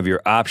 And one of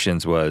your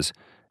options was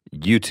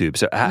YouTube.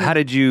 So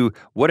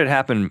what had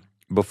happened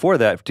before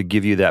that to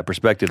give you that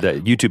perspective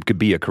that YouTube could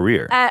be a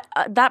career? At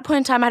that point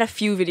in time, I had a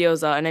few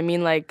videos out, and I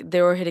mean, like,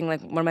 they were hitting,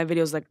 like, one of my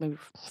videos, like, maybe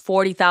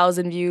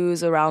 40,000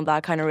 views, around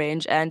that kind of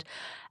range, and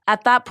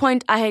at that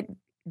point, I had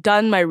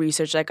done my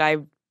research. Like, I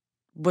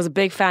was a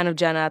big fan of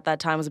Jenna at that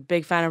time, was a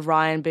big fan of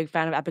Ryan, big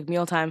fan of Epic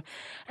Mealtime.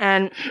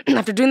 And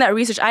after doing that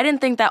research, I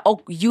didn't think that,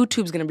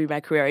 YouTube's going to be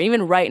my career. And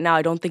even right now,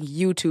 I don't think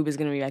YouTube is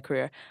going to be my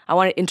career. I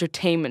wanted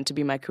entertainment to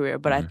be my career,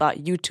 but I thought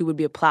YouTube would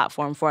be a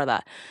platform for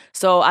that.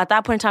 So at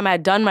that point in time, I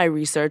had done my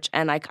research,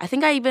 and I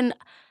think I even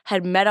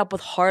had met up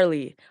with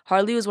Harley.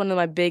 Harley was one of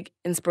my big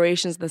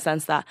inspirations in the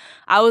sense that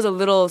I was a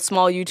little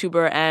small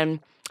YouTuber, and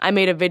I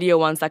made a video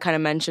once that kind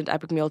of mentioned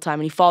Epic Mealtime,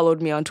 and he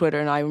followed me on Twitter,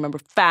 and I remember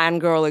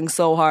fangirling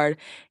so hard.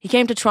 He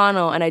came to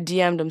Toronto, and I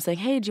DM'd him saying,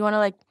 hey, do you want to,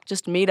 like,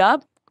 just meet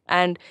up?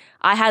 And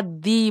I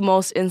had the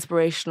most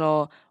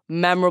inspirational,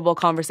 memorable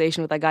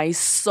conversation with that guy. He's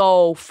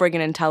so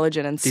friggin'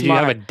 intelligent and smart. Did you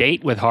have a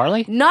date with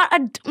Harley?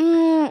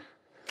 I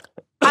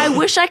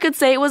wish I could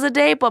say it was a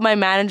date, but my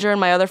manager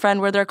and my other friend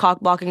were there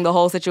cock-blocking the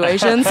whole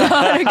situation. So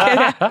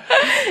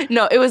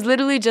no, it was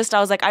literally just, I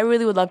was like, I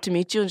really would love to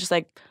meet you and just,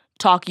 like,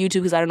 talk YouTube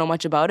because I don't know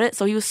much about it.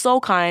 So he was so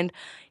kind.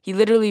 He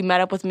literally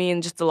met up with me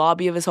in just the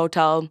lobby of his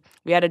hotel.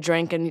 We had a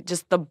drink and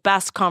just the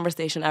best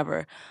conversation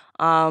ever.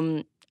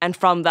 And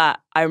from that,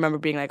 I remember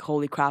being like,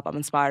 holy crap, I'm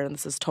inspired and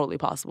this is totally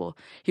possible.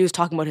 He was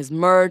talking about his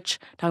merch,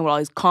 talking about all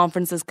these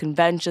conferences,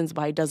 conventions,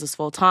 about how he does this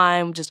full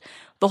time, just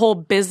the whole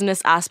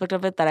business aspect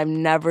of it that I've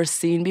never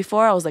seen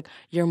before. I was like,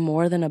 you're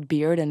more than a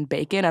beard and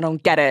bacon? I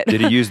don't get it.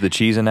 Did he use the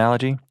cheese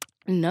analogy?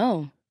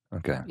 No.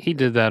 Okay. He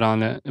did that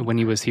when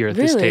he was here at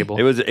this Really? table.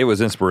 It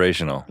was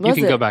inspirational. You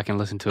can go back and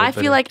listen to it. I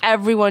feel like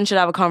everyone should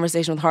have a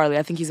conversation with Harley.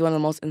 I think he's one of the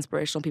most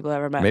inspirational people I've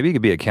ever met. Maybe he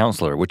could be a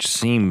counselor, which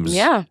seems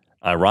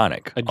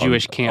ironic. A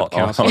Jewish camp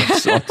on counselor.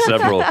 on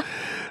several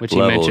which he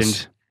levels.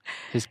 mentioned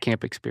his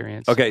camp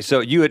experience. Okay,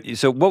 so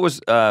what was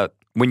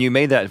when you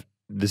made that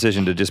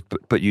decision to just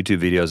put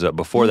YouTube videos up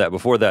before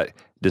that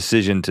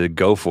decision to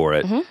go for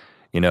it,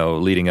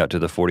 leading up to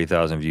the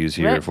 40,000 views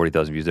here, Right.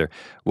 40,000 views there.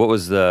 What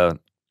was the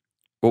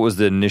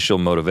initial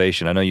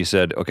motivation? I know you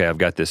said, okay, I've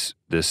got this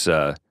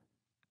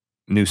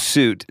new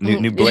suit,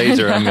 new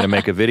blazer, I'm going to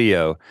make a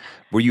video.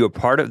 Were you a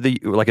part of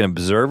like an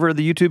observer of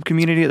the YouTube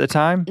community at the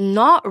time?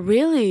 Not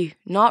really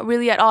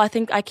at all. I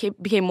think I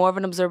became more of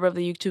an observer of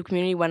the YouTube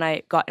community when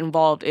I got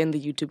involved in the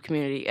YouTube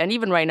community. And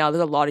even right now,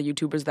 there's a lot of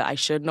YouTubers that I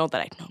should know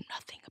that I know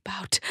nothing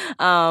about.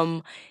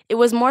 It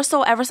was more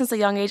so ever since a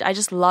young age, I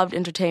just loved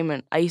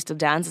entertainment. I used to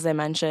dance, as I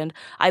mentioned.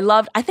 I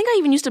think I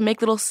even used to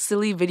make little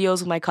silly videos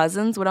with my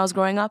cousins when I was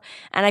growing up.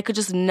 And I could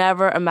just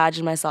never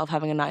imagine myself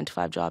having a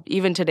 9-to-5 job.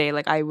 Even today,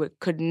 like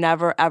could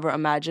never, ever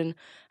imagine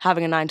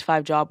having a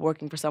 9-to-5 job,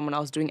 working for someone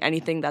else, doing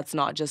anything that's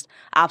not just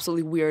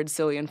absolutely weird,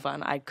 silly, and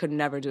fun. I could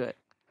never do it.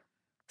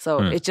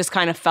 So it just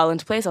kind of fell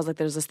into place. I was like,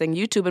 there's this thing,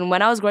 YouTube. And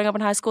when I was growing up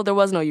in high school, there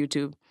was no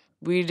YouTube.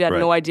 We had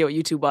no idea what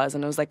YouTube was.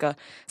 And it was like a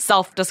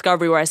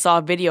self-discovery where I saw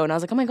a video and I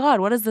was like, oh my God,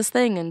 what is this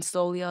thing? And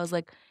slowly I was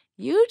like,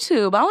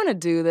 YouTube, I want to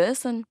do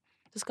this. And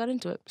just got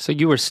into it. So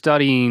you were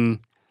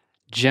studying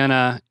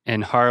Jenna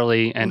and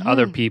Harley and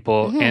other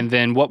people. And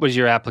then what was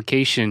your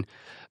application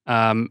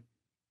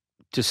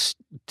just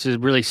to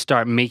really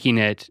start making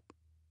it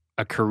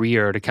a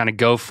career, to kind of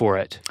go for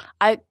it?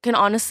 I can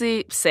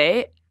honestly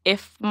say,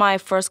 if my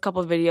first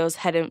couple of videos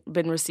hadn't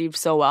been received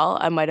so well,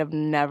 I might have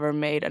never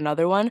made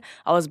another one.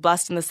 I was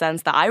blessed in the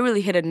sense that I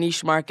really hit a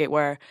niche market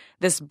where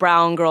this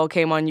brown girl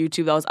came on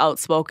YouTube that was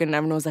outspoken and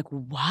everyone was like,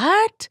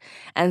 what?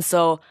 And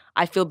so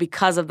I feel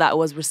because of that it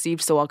was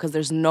received so well, because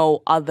there's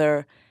no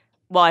other,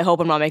 well, I hope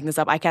I'm not making this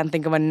up, I can't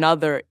think of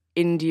another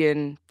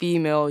Indian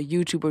female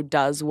YouTuber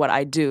does what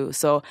I do.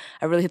 So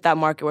I really hit that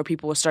market where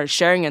people started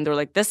sharing it and they were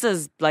like, this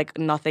is like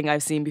nothing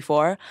I've seen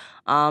before.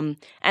 And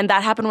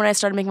that happened when I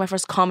started making my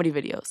first comedy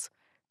videos.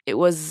 It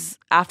was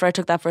after I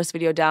took that first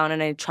video down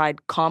and I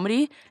tried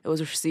comedy, it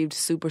was received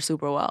super,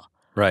 super well.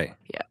 Right.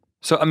 Yeah.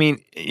 So, I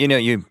mean,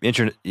 you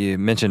mentioned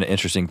an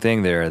interesting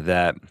thing there,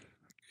 that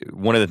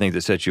one of the things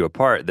that sets you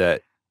apart,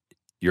 that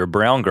you're a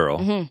brown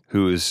girl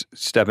who's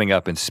stepping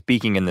up and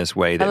speaking in this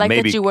way that I like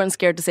maybe that you weren't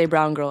scared to say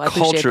brown girl. I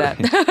appreciate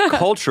that.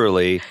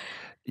 Culturally,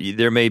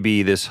 there may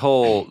be this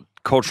whole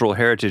cultural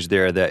heritage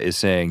there that is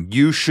saying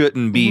you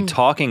shouldn't be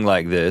talking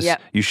like this.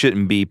 Yep. You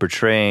shouldn't be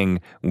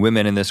portraying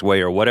women in this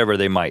way or whatever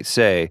they might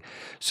say.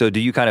 So do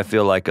you kind of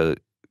feel like a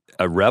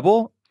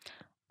rebel?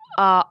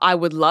 I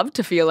would love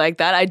to feel like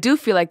that. I do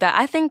feel like that.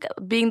 I think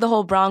being the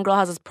whole brown girl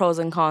has its pros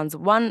and cons.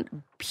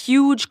 One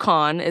huge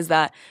con is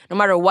that no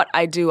matter what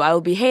I do, I will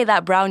be, hey,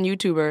 that brown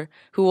YouTuber,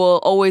 who will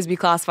always be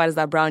classified as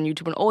that brown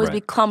YouTuber and always be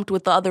clumped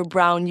with the other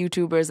brown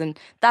YouTubers, and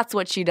that's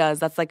what she does.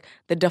 That's like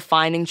the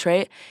defining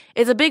trait.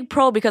 It's a big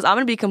pro because I'm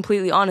going to be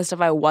completely honest,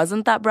 if I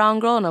wasn't that brown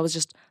girl and I was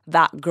just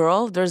that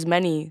girl, there's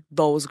many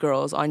those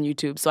girls on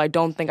YouTube. So I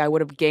don't think I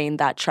would have gained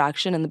that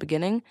traction in the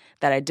beginning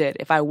that I did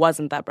if I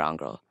wasn't that brown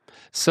girl.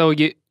 So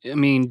did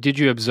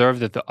you observe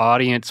that the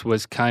audience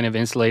was kind of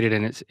insulated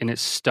and it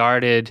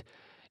started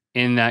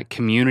in that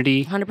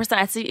community? 100%.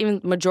 I see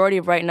even majority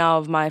of right now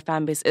of my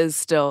fan base is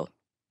still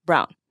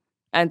brown,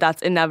 and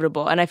that's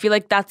inevitable. And I feel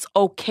like that's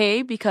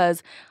okay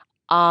because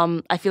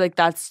I feel like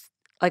that's,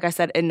 like I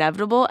said,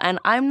 inevitable. And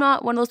I'm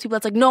not one of those people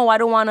that's like, no, I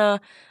don't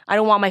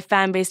want my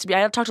fan base to be.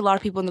 I talk to a lot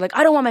of people and they're like,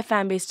 I don't want my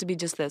fan base to be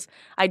just this.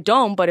 I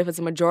don't, but if it's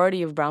a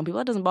majority of brown people,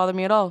 that doesn't bother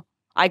me at all.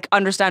 I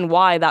understand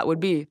why that would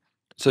be.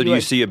 So do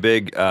you see a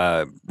big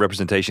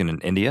representation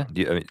in India?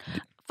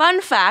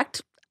 Fun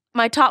fact,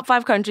 my top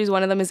 5 countries,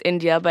 one of them is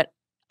India, but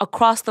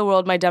across the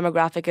world, my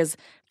demographic is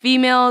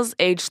females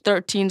aged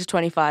 13 to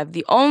 25.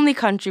 The only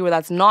country where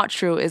that's not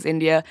true is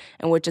India,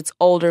 in which it's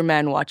older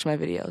men watch my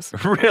videos.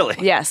 Really?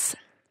 Yes.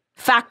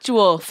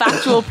 Factual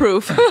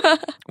proof.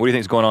 What do you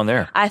think is going on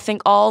there? I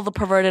think all the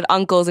perverted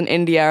uncles in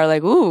India are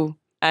like, ooh,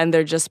 and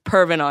they're just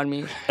perving on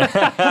me. And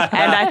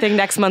I think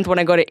next month when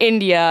I go to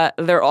India,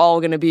 they're all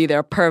going to be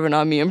there perving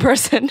on me in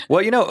person.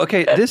 Well,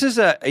 okay, this is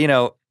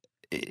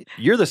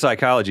you're the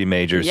psychology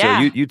major, so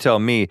you tell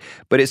me.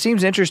 But it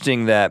seems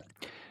interesting that,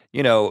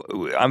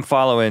 I'm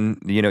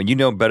following, you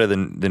know better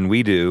than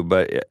we do,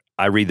 but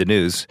I read the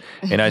news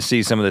and I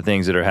see some of the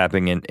things that are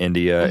happening in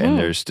India, and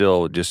there's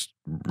still just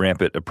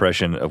rampant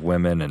oppression of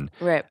women.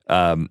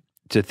 And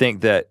to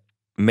think that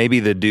maybe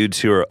the dudes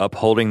who are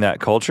upholding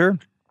that culture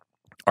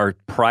are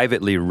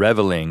privately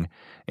reveling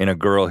in a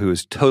girl who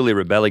is totally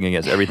rebelling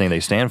against everything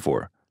they stand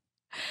for.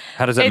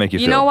 How does that make you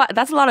feel? You know what?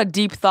 That's a lot of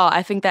deep thought.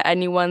 I think that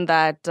anyone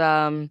that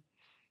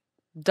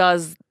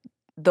does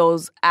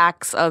those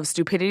acts of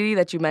stupidity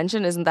that you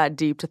mentioned isn't that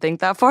deep to think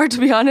that far, to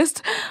be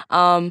honest.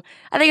 I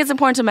think it's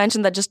important to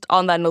mention that, just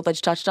on that note that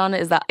you touched on,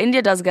 is that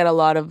India does get a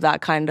lot of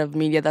that kind of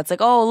media that's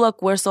like, oh,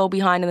 look, we're so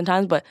behind in the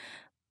times, but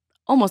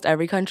almost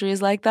every country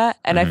is like that.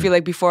 And I feel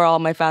like before all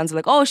my fans are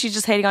like, oh, she's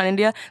just hating on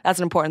India. That's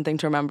an important thing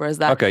to remember is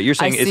that. Okay, you're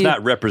saying it's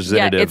not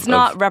representative. Yeah, it's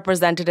not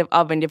representative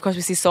of India. Of course,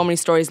 we see so many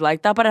stories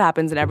like that, but it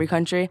happens in every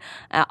country,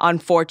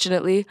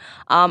 unfortunately.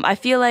 I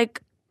feel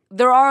like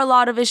there are a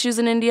lot of issues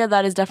in India.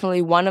 That is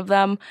definitely one of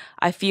them.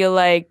 I feel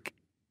like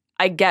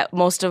I get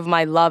most of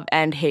my love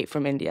and hate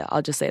from India.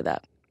 I'll just say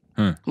that.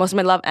 Most of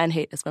my love and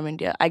hate is from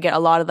India. I get a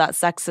lot of that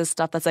sexist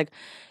stuff that's like,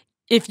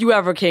 if you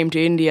ever came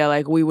to India,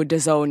 like, we would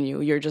disown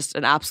you. You're just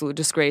an absolute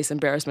disgrace,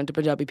 embarrassment to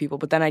Punjabi people.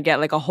 But then I get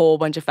like a whole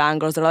bunch of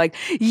fangirls that are like,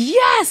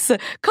 yes,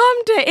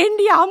 come to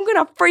India. I'm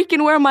going to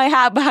freaking wear my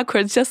hat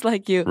backwards just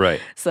like you.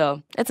 Right.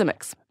 So it's a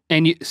mix.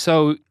 And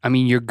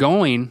you're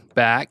going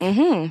back.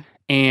 Mm-hmm.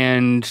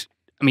 And,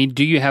 I mean,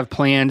 do you have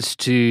plans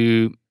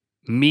to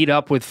meet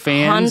up with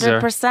fans?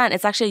 100%.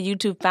 It's actually a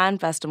YouTube fan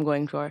fest I'm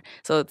going for.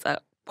 So it's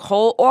a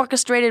whole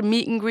orchestrated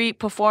meet and greet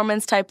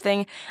performance type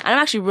thing. And I'm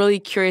actually really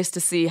curious to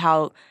see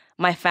how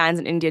my fans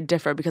in India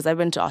differ because I've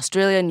been to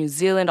Australia, New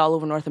Zealand, all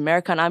over North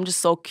America, and I'm just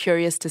so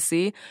curious to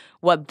see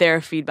what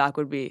their feedback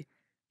would be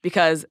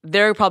because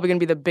they're probably going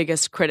to be the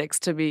biggest critics,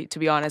 to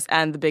be honest,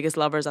 and the biggest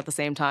lovers at the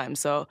same time.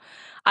 So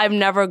I've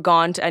never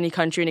gone to any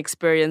country and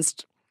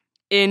experienced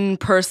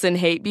in-person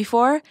hate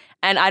before,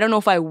 and I don't know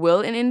if I will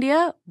in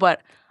India,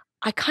 but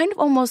I kind of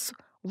almost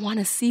want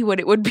to see what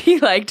it would be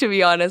like, to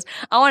be honest.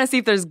 I want to see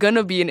if there's going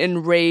to be an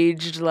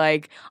enraged,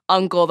 like,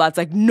 uncle that's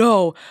like,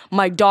 no,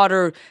 my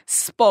daughter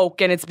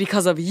spoke and it's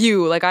because of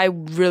you. Like,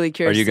 I'm really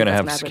curious. Are you going to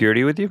have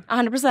security with you?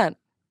 100%.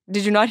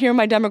 Did you not hear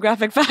my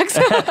demographic facts?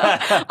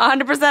 100%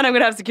 I'm going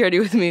to have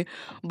security with me.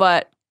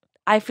 But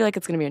I feel like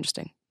it's going to be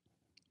interesting.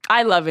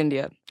 I love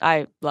India.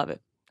 I love it.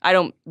 I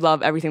don't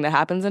love everything that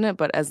happens in it,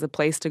 but as the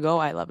place to go,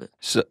 I love it.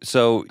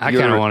 So I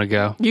kind of want to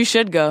go. You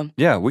should go.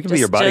 Yeah, we can be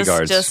your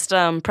bodyguards. Just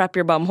prep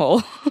your bum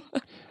hole.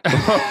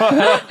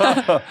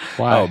 Why?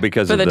 Oh,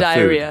 because for of the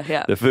diarrhea, food.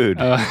 yeah. The food.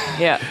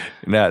 Yeah.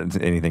 Not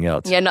anything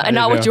else. Yeah,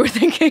 not what you were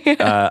thinking.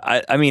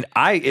 I mean,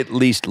 I at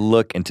least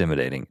look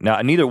intimidating.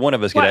 Now, neither one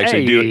of us could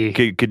actually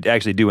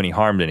do any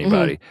harm to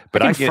anybody.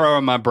 But I can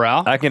furrow my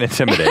brow. I can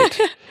intimidate.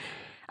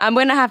 I'm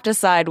going to have to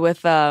side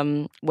with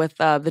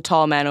the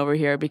tall man over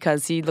here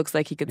because he looks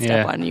like he could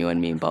step on you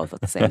and me both at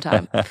the same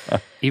time.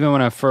 Even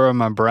when I furrow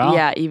my brow?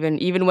 Yeah,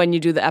 even when you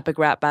do the epic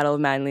rap battle of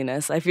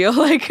manliness, I feel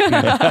like.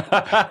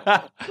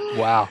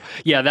 Wow.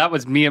 Yeah, that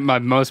was me at my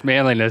most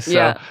manliness.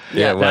 So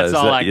yeah, that's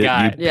all I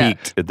got. You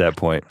peaked at that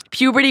point.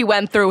 Puberty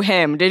went through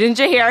him. Didn't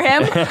you hear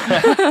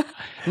him?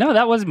 No,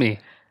 that was me.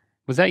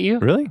 Was that you?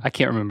 Really? I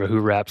can't remember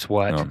who raps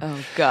what.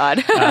 Oh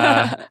God.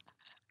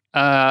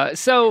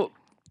 So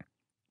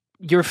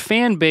your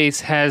fan base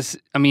has,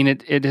 I mean,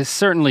 it has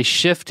certainly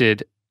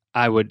shifted.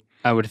 I would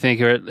think,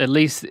 or at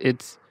least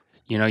it's,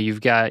 you know,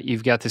 you've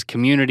got this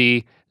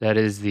community that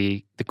is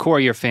the core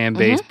of your fan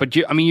base. But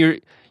you're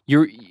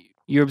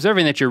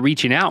observing that you're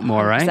reaching out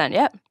more, right?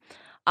 Yep.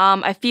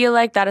 I feel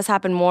like that has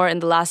happened more in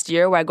the last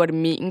year where I go to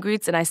meet and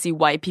greets and I see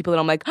white people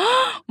and I'm like,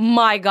 oh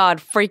my God,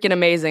 freaking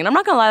amazing. And I'm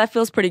not gonna lie, that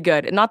feels pretty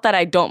good. Not that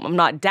I'm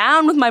not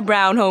down with my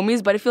brown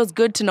homies, but it feels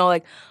good to know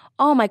like,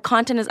 oh, my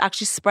content is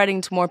actually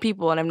spreading to more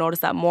people. And I've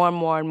noticed that more and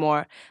more and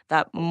more,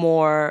 that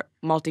more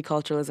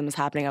multiculturalism is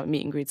happening at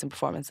meet and greets and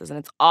performances. And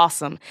it's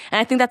awesome. And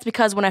I think that's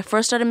because when I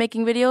first started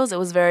making videos, it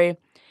was very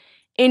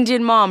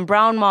Indian mom,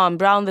 brown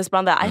this,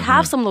 brown that. I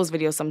have some of those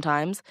videos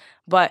sometimes,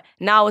 but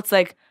now it's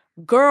like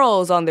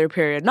girls on their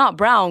period, not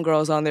brown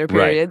girls on their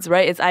periods,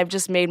 right? I've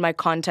just made my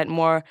content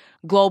more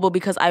global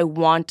because I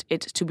want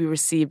it to be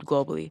received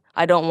globally.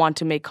 I don't want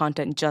to make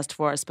content just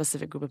for a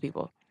specific group of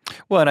people.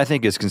 Well, and I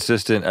think it's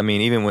consistent. I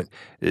mean, even with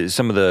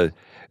some of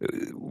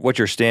what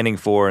you're standing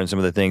for and some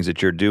of the things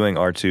that you're doing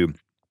are to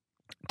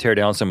tear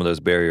down some of those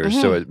barriers.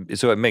 So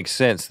it makes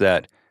sense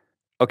that,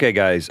 okay,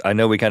 guys, I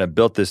know we kind of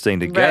built this thing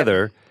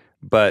together,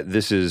 but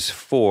this is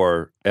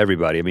for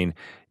everybody. I mean,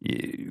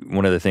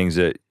 one of the things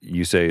that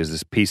you say is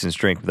this peace and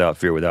strength without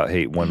fear, without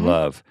hate, one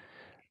love.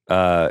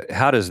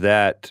 How does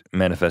that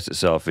manifest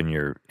itself in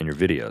your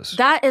videos?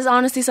 That is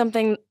honestly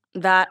something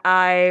that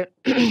I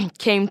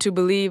came to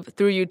believe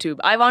through YouTube.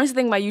 I honestly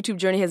think my YouTube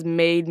journey has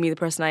made me the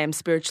person I am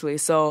spiritually.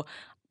 So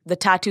the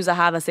tattoos I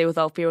have that say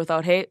without fear,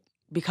 without hate,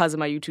 because of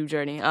my YouTube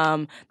journey.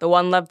 The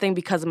one love thing,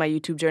 because of my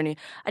YouTube journey.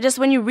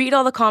 When you read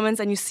all the comments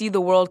and you see the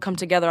world come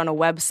together on a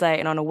website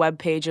and on a web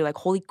page, you're like,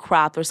 holy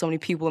crap, there's so many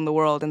people in the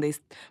world and they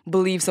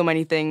believe so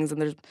many things and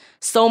there's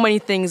so many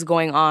things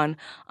going on.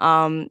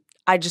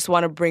 I just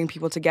want to bring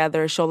people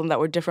together, show them that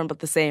we're different but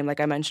the same, like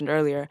I mentioned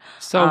earlier.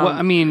 So,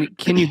 I mean,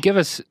 can you give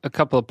us a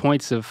couple of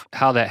points of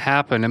how that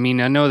happened? I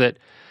mean, I know that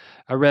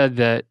I read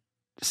that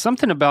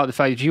something about the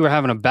fact that you were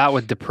having a bout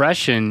with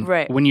depression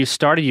when you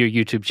started your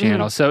YouTube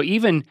channel. So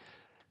even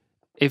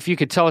if you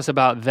could tell us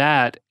about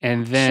that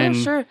and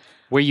then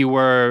where you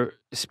were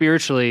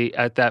spiritually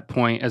at that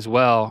point as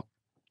well.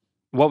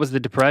 What was the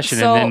depression?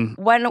 So and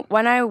then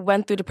when I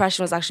went through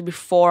depression was actually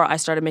before I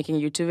started making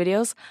YouTube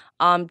videos.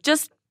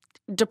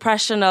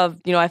 depression of,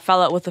 I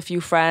fell out with a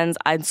few friends.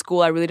 In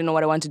school, I really didn't know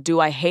what I wanted to do.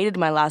 I hated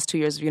my last 2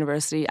 years of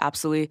university,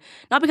 absolutely.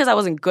 Not because I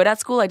wasn't good at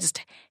school, I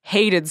just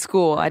hated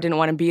school. I didn't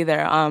want to be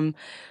there.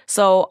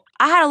 So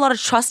I had a lot of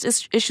trust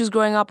issues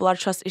growing up, a lot of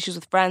trust issues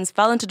with friends,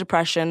 fell into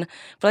depression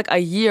for like a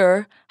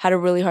year, had a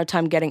really hard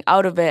time getting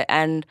out of it.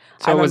 And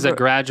so it was a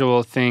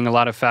gradual thing, a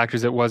lot of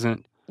factors. It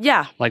wasn't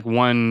like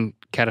one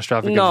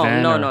catastrophic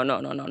event? No,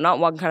 not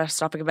one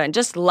catastrophic event,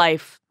 just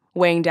life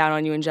weighing down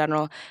on you in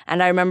general.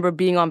 And I remember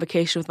being on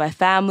vacation with my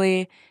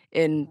family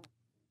in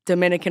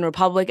Dominican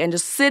Republic and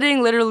just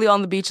sitting literally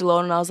on the beach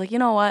alone. And I was like, you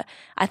know what?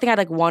 I think I had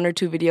like 1 or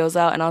 2 videos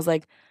out. And I was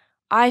like,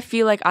 I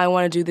feel like I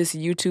want to do this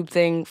YouTube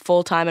thing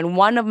full time. And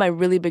one of my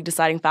really big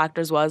deciding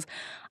factors was,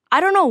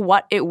 I don't know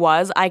what it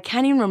was. I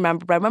can't even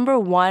remember. But I remember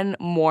one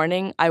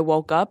morning I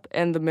woke up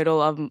in the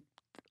middle of,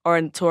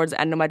 towards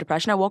the end of my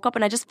depression. I woke up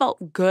and I just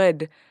felt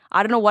good.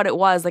 I don't know what it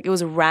was. Like, it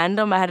was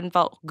random. I hadn't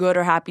felt good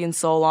or happy in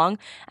so long.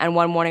 And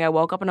one morning I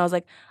woke up and I was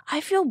like,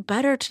 I feel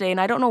better today. And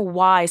I don't know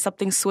why.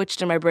 Something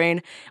switched in my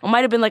brain. It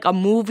might have been like a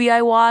movie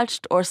I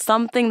watched or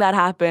something that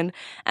happened.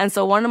 And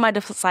so one of my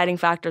deciding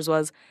factors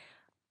was,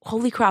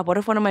 holy crap, what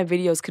if one of my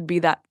videos could be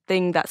that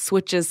thing that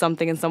switches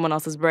something in someone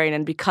else's brain?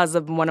 And because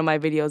of one of my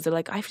videos, they're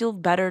like, I feel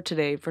better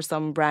today for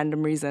some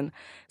random reason.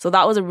 So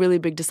that was a really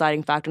big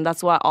deciding factor. And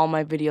that's why all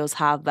my videos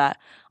have that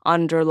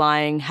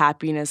underlying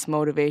happiness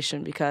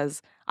motivation,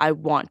 because I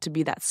want to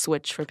be that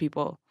switch for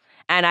people.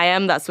 And I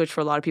am that switch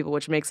for a lot of people,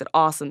 which makes it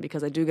awesome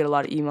because I do get a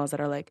lot of emails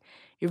that are like,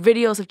 your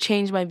videos have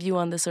changed my view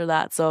on this or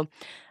that. So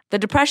the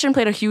depression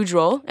played a huge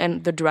role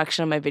in the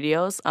direction of my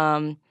videos.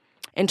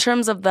 In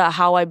terms of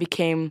how I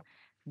became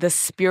the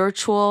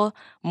spiritual,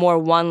 more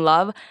one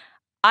love,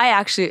 I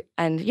actually,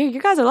 and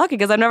you guys are lucky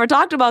because I've never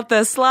talked about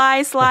this,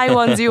 sly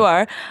ones you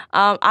are.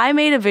 I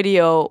made a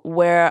video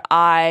where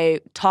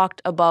I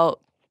talked about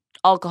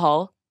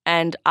alcohol,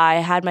 and I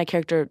had my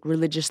character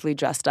religiously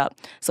dressed up.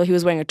 So he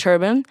was wearing a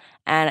turban,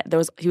 and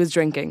he was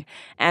drinking.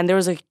 And there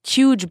was a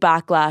huge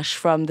backlash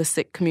from the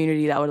Sikh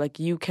community that were like,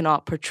 you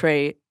cannot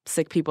portray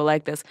Sikh people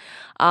like this.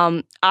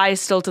 I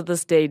still to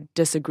this day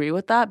disagree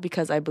with that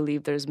because I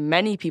believe there's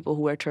many people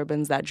who wear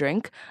turbans that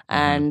drink,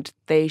 and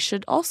they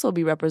should also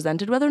be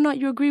represented whether or not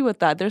you agree with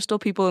that. There's still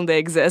people and they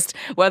exist.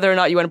 Whether or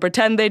not you want to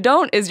pretend they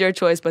don't is your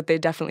choice, but they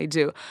definitely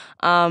do.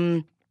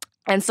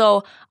 And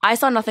so I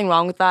saw nothing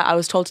wrong with that. I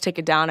was told to take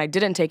it down. I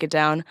didn't take it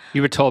down.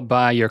 You were told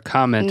by your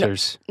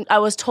commenters. No, I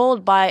was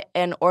told by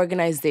an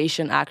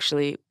organization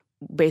actually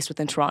based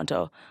within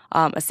Toronto,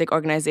 a Sikh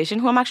organization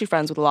who I'm actually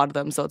friends with a lot of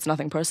them, so it's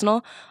nothing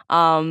personal.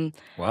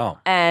 Wow.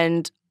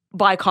 And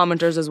by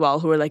commenters as well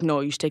who were like,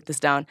 no, you should take this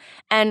down.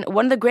 And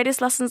one of the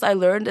greatest lessons I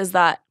learned is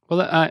that... Well,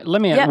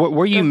 let me ask,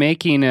 were you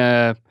making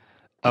a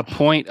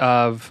point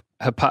of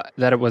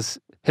that it was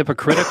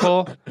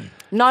hypocritical?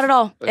 Not at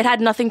all. It had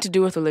nothing to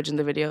do with religion,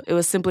 the video. It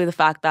was simply the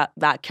fact that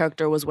that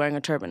character was wearing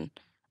a turban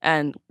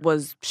and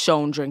was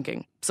shown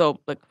drinking. So,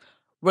 like,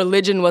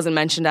 religion wasn't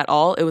mentioned at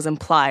all. It was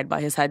implied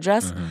by his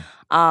headdress.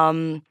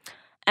 And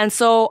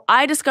so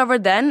I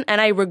discovered then,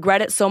 and I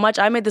regret it so much.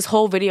 I made this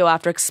whole video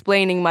after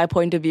explaining my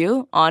point of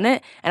view on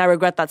it, and I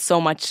regret that so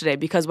much today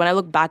because when I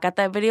look back at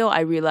that video,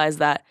 I realized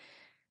that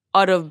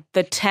out of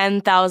the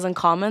 10,000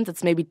 comments,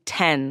 it's maybe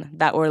 10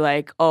 that were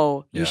like,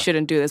 oh, you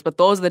shouldn't do this. But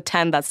those are the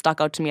 10 that stuck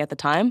out to me at the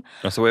time.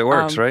 That's the way it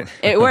works, right?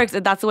 It works.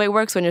 That's the way it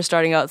works when you're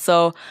starting out.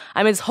 So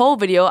I made this whole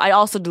video. I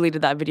also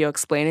deleted that video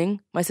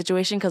explaining my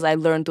situation because I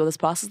learned through this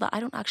process that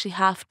I don't actually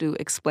have to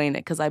explain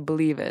it because I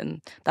believe it,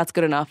 and that's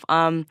good enough.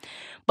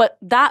 But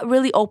that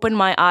really opened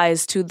my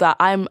eyes to that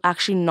I'm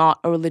actually not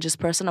a religious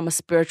person. I'm a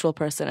spiritual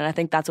person. And I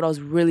think that's what I was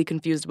really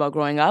confused about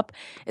growing up,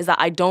 is that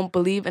I don't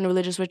believe in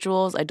religious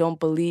rituals. I don't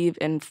believe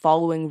in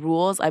following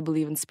rules. I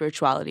believe in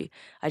spirituality.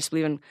 I just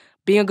believe in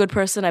being a good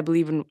person. I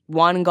believe in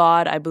one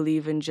God. I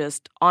believe in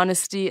just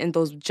honesty and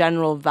those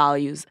general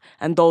values.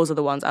 And those are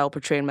the ones I will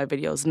portray in my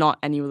videos, not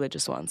any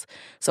religious ones.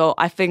 So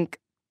I think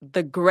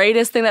the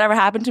greatest thing that ever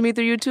happened to me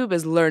through YouTube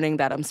is learning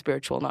that I'm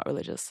spiritual, not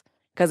religious.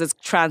 Because it's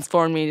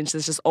transformed me into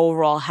this just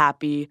overall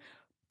happy,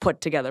 put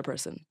together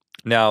person.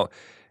 Now,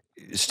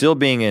 still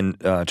being in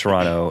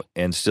Toronto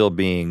and still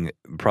being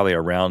probably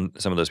around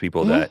some of those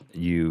people that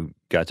you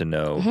got to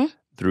know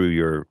through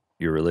your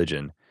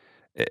religion,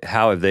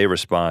 how have they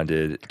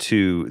responded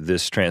to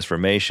this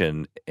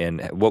transformation,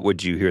 and what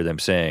would you hear them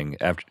saying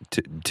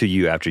to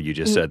you after you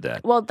just said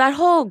that? Well, that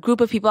whole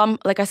group of people,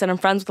 like I said, I'm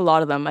friends with a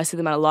lot of them. I see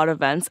them at a lot of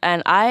events,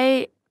 and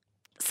I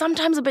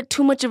sometimes a bit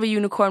too much of a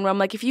unicorn where I'm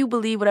like, if you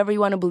believe whatever you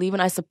want to believe in,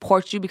 I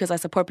support you because I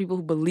support people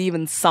who believe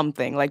in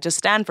something. Like, just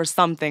stand for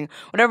something.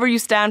 Whatever you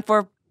stand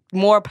for,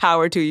 more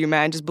power to you,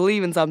 man. Just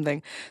believe in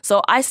something.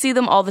 So I see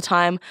them all the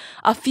time.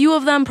 A few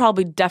of them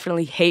probably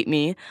definitely hate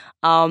me.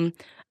 And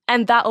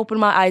that opened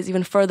my eyes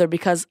even further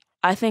because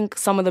I think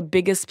some of the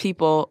biggest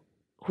people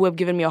who have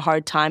given me a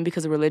hard time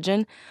because of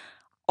religion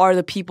are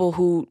the people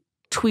who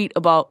tweet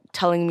about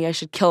telling me I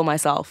should kill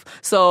myself.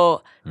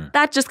 So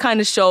that just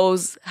kind of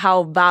shows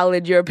how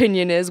valid your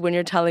opinion is when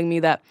you're telling me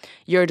that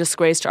you're a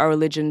disgrace to our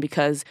religion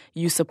because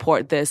you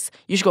support this.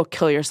 You should go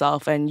kill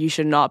yourself and you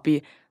should not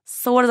be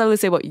so what does that really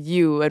say about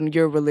you and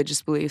your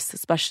religious beliefs,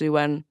 especially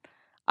when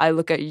I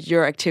look at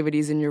your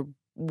activities and you're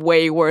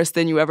way worse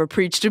than you ever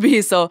preached to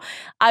be. So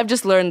I've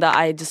just learned that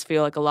I just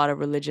feel like a lot of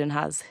religion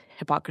has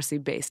hypocrisy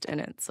based in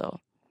it. So,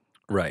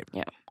 Right.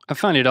 yeah. I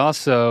find it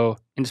also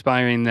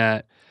inspiring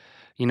that,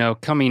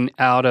 coming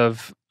out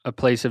of a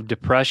place of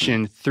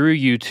depression through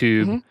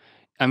YouTube,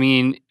 I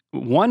mean,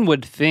 one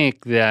would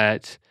think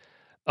that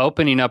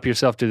opening up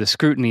yourself to the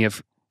scrutiny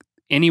of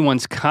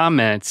anyone's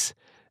comments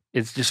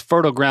is just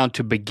fertile ground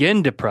to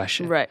begin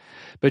depression. Right.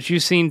 But you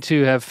seem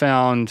to have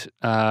found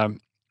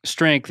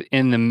strength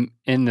in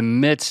the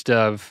midst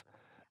of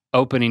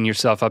opening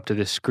yourself up to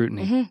this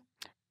scrutiny.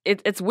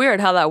 It's weird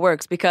how that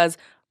works because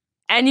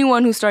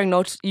anyone who's starting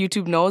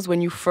YouTube knows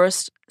when you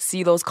first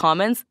see those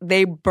comments,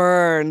 they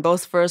burn.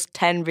 Those first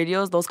 10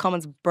 videos, those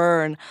comments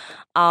burn.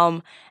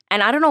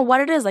 And I don't know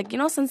what it is. Like,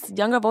 since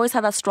younger, I've always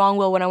had that strong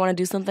will. When I want to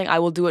do something, I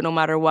will do it no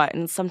matter what.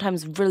 And it's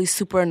sometimes really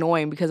super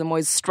annoying because I'm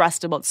always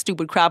stressed about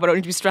stupid crap I don't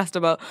need to be stressed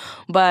about.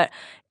 But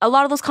a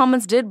lot of those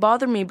comments did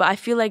bother me. But I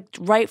feel like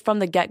right from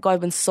the get-go,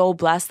 I've been so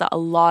blessed that a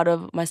lot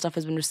of my stuff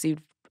has been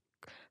received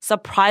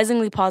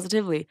surprisingly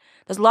positively.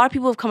 There's a lot of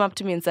people who have come up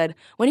to me and said,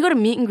 when you go to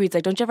meet and greets,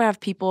 like, don't you ever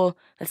have people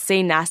that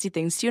say nasty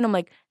things to you? And I'm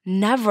like,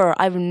 never.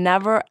 I've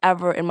never,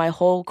 ever in my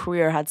whole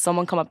career had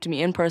someone come up to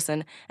me in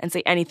person and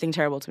say anything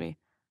terrible to me,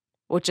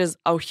 which is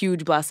a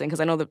huge blessing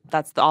because I know that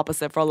that's the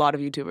opposite for a lot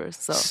of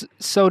YouTubers.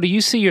 So do you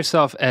see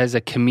yourself as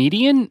a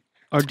comedian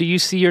or do you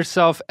see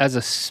yourself as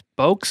a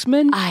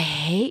spokesman? I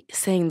hate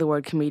saying the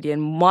word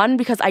comedian. One,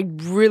 because I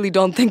really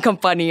don't think I'm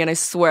funny, and I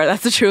swear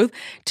that's the truth.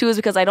 Two is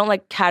because I don't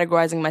like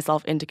categorizing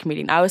myself into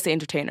comedian. I always say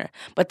entertainer,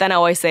 but then I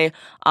always say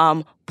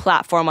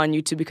platform on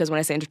YouTube because when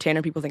I say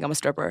entertainer, people think I'm a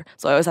stripper.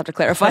 So I always have to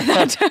clarify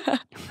that.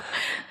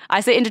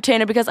 I say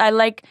entertainer because I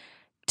like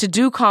to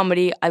do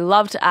comedy. I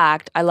love to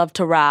act. I love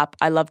to rap.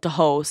 I love to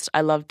host.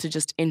 I love to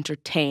just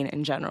entertain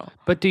in general.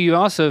 But do you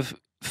also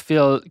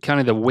feel kind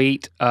of the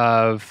weight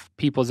of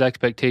people's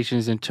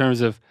expectations in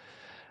terms of,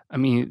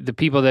 the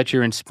people that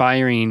you're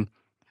inspiring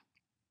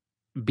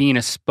being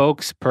a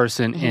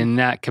spokesperson in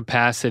that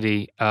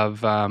capacity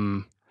of,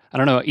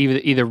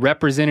 either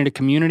representing a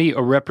community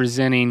or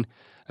representing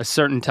a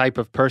certain type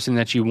of person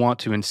that you want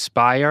to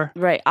inspire?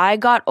 Right. I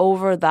got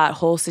over that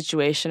whole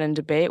situation and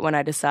debate when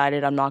I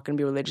decided I'm not going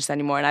to be religious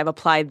anymore. And I've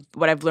applied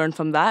what I've learned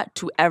from that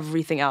to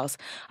everything else.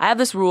 I have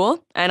this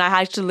rule, and I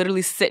had to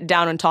literally sit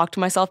down and talk to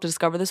myself to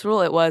discover this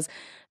rule. It was,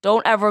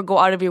 don't ever go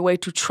out of your way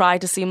to try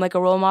to seem like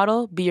a role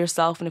model. Be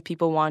yourself, and if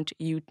people want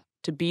you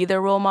to be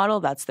their role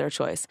model, that's their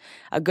choice.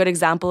 A good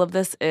example of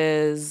this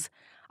is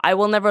I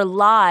will never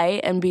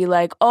lie and be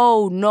like,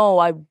 oh, no,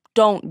 I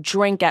don't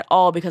drink at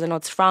all because I know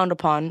it's frowned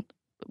upon.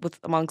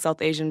 Among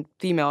South Asian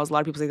females, a lot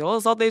of people say, oh,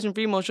 South Asian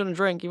females shouldn't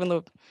drink, even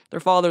though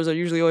their fathers are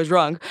usually always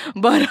drunk.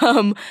 But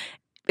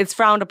it's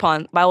frowned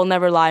upon. But I will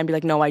never lie and be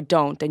like, no, I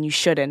don't, and you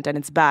shouldn't, and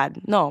it's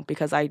bad. No,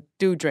 because I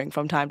do drink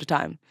from time to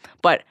time.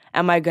 But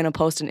am I going to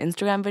post an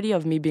Instagram video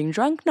of me being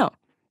drunk? No.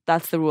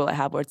 That's the rule I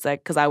have where it's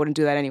like, because I wouldn't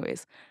do that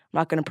anyways. I'm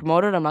not going to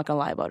promote it. I'm not going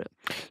to lie about it.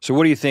 So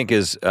what do you think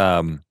is,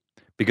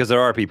 because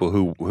there are people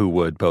who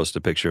would post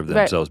a picture of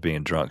themselves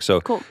being drunk.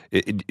 So cool.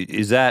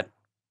 Is that,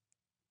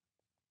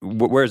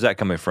 where is that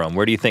coming from?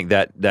 Where do you think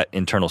that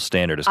internal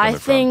standard is coming from?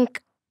 I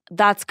think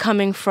that's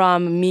coming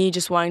from me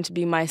just wanting to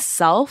be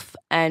myself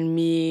and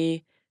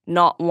me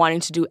not wanting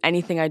to do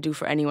anything I do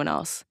for anyone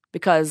else.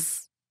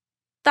 Because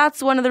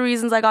that's one of the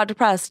reasons I got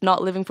depressed,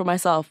 not living for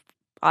myself.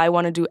 I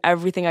want to do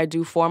everything I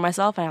do for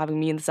myself and having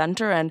me in the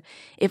center. And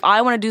if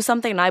I want to do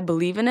something and I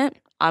believe in it,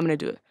 I'm going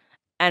to do it.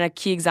 And a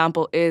key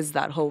example is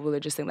that whole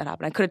religious thing that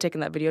happened. I could have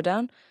taken that video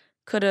down,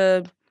 could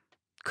have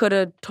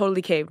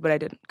totally caved, but I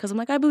didn't. Because I'm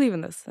like, I believe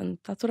in this, and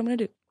that's what I'm going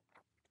to do.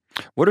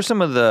 What are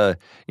some of the,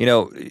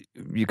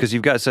 because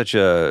you've got such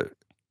an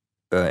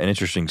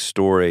interesting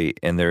story,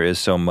 and there is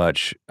so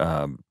much,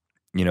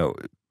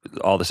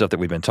 all the stuff that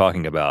we've been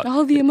talking about.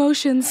 All the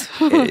emotions.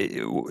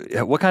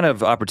 What kind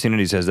of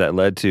opportunities has that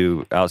led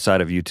to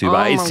outside of YouTube?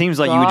 Oh it seems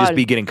like you would just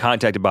be getting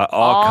contacted by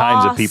all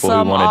kinds of people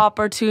who want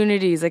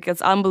opportunities. Like,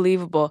 it's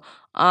unbelievable.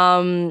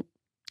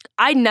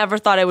 I never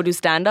thought I would do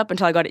stand-up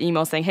until I got an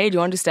email saying, hey, do you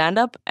want to do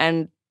stand-up?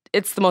 And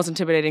it's the most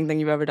intimidating thing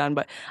you've ever done.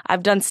 But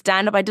I've done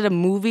stand-up. I did a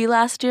movie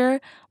last year,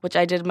 which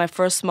I did my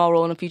first small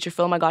role in a feature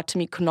film. I got to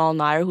meet Kunal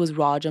Nair, who was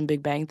Raj on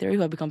Big Bang Theory,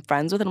 who I've become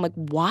friends with. And I'm like,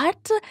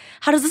 what?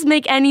 How does this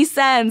make any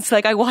sense?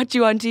 Like, I watch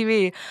you on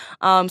TV.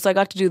 So I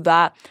got to do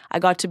that. I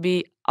got to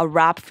be a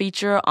rap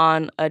feature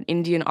on an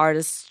Indian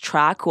artist's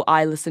track who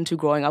I listened to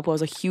growing up, who I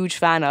was a huge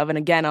fan of. And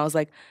again, I was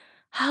like,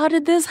 how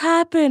did this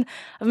happen?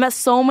 I've met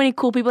so many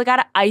cool people. I got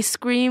an ice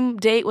cream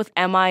date with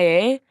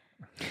MIA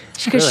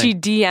because she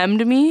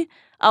DM'd me.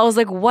 I was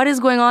like, what is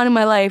going on in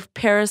my life?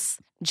 Paris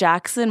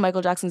Jackson,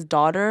 Michael Jackson's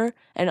daughter,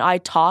 and I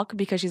talk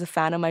because she's a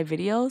fan of my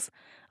videos.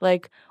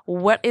 Like,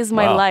 what is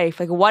my life?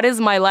 Like, what is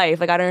my life?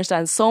 Like, I don't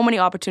understand. So many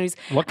opportunities.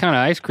 What kind of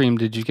ice cream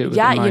did you get with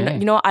MIA?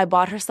 You know, I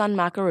bought her son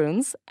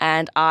macaroons,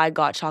 and I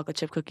got chocolate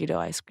chip cookie dough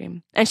ice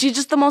cream. And she's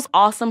just the most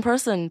awesome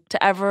person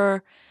to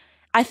ever...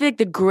 I think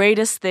the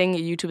greatest thing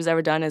YouTube has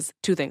ever done is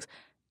two things.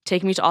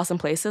 taking me to awesome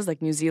places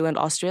like New Zealand,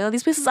 Australia.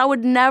 These places I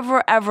would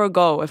never, ever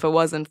go if it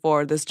wasn't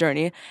for this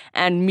journey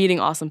and meeting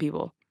awesome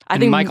people. I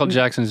think Michael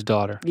Jackson's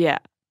daughter. Yeah.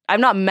 I've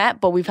not met,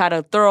 but we've had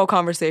a thorough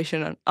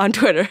conversation on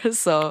Twitter.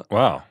 So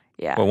Wow.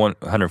 yeah. Well,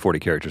 140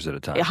 characters at a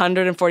time.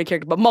 140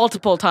 characters, but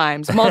multiple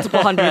times, multiple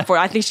 140.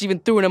 I think she even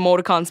threw an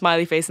emoticon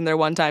smiley face in there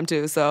one time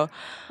too. So,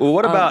 well,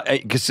 what about,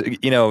 because,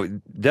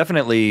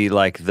 definitely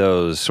like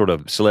those sort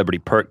of celebrity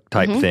perk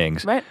type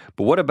things. Right.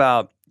 But what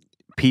about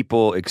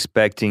people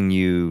expecting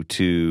you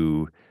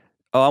to,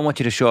 I want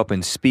you to show up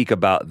and speak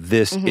about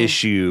this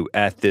issue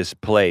at this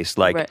place?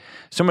 Like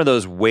some of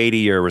those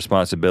weightier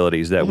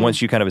responsibilities that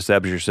once you kind of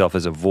establish yourself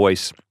as a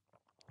voice,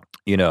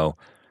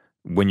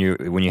 when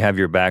you have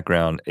your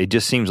background, it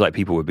just seems like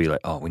people would be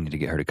like, oh, we need to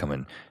get her to come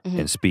in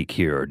and speak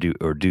here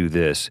or do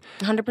this.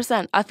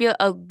 100%. I feel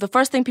the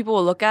first thing people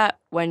will look at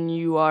when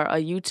you are a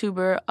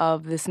YouTuber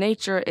of this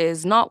nature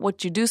is not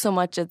what you do so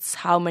much, it's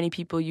how many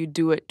people you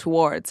do it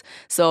towards.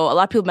 So a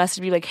lot of people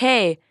message me like,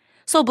 hey,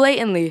 so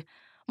blatantly,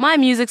 my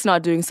music's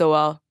not doing so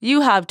well. You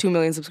have 2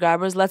 million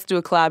subscribers. Let's do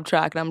a collab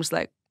track. And I'm just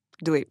like,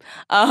 delete.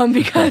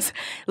 Because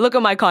look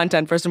at my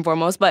content first and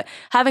foremost. But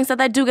having said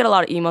that, I do get a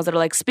lot of emails that are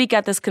like, speak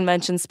at this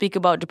convention, speak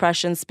about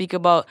depression, speak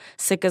about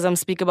Sikhism,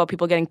 speak about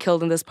people getting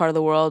killed in this part of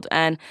the world.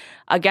 And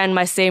again,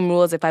 my same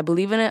rule is if I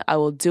believe in it, I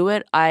will do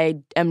it. I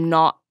am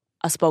not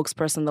a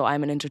spokesperson, though.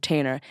 I'm an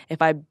entertainer.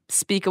 If I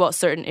speak about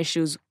certain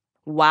issues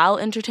while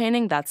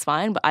entertaining, that's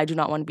fine, but I do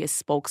not want to be a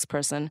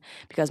spokesperson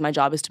because my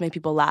job is to make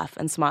people laugh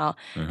and smile.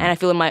 And I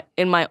feel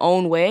in my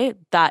own way,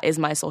 that is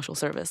my social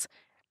service.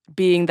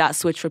 Being that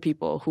switch for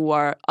people who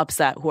are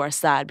upset, who are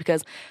sad.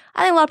 Because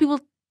I think a lot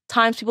of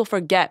times people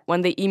forget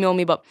when they email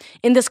me about,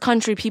 in this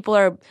country, people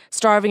are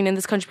starving, and in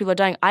this country, people are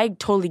dying. I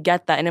totally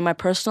get that. And in my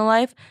personal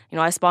life,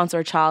 I sponsor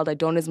a child. I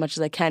donate as much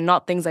as I can.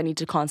 Not things I need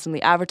to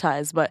constantly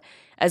advertise. But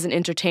as an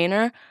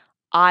entertainer,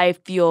 I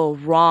feel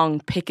wrong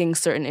picking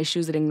certain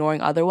issues and ignoring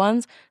other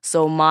ones.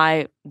 So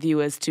my view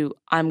is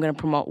I'm going to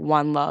promote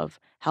one love,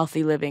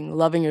 healthy living,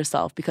 loving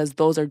yourself, because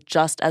those are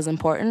just as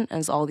important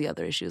as all the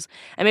other issues.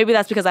 And maybe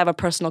that's because I have a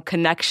personal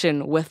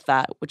connection with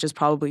that, which is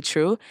probably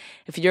true.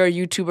 If you're a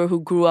YouTuber who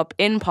grew up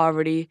in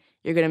poverty,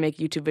 you're going to make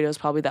YouTube videos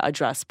probably that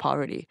address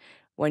poverty.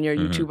 When you're a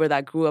YouTuber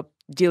that grew up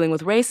dealing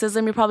with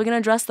racism, you're probably going to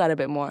address that a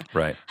bit more.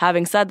 Right.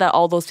 Having said that,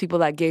 all those people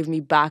that gave me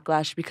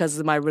backlash because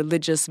of my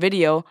religious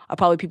video are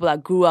probably people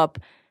that grew up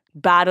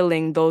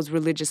battling those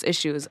religious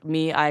issues.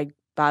 Me, I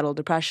battle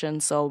depression,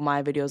 so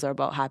my videos are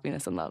about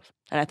happiness and love.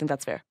 And I think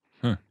that's fair.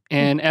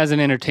 And as an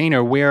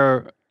entertainer,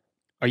 where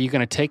are you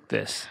going to take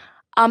this?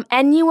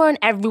 Anywhere and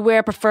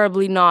everywhere,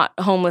 preferably not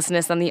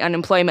homelessness on the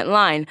unemployment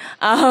line.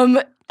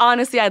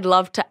 Honestly, I'd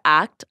love to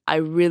act. I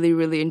really,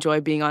 really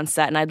enjoy being on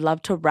set, and I'd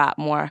love to rap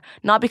more.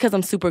 Not because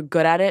I'm super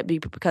good at it,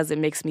 but because it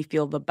makes me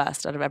feel the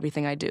best out of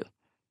everything I do.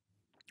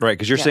 Right,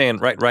 because you're saying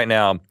right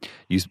now,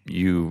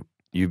 you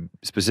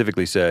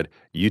specifically said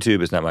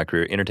YouTube is not my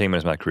career, entertainment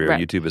is my career,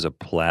 YouTube is a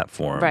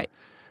platform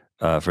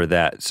for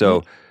that.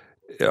 So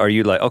are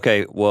you like,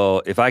 okay,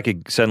 well, if I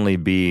could suddenly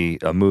be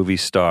a movie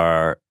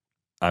star,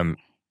 I'm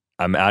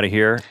out of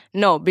here?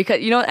 No, because,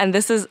 and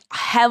this is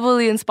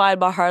heavily inspired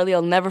by Harley.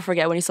 I'll never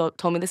forget when he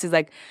told me this. He's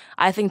like,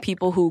 I think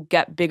people who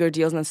get bigger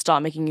deals and then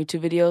stop making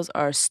YouTube videos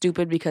are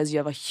stupid because you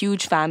have a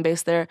huge fan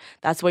base there.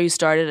 That's where you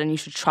started, and you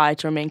should try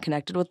to remain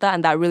connected with that.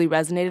 And that really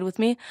resonated with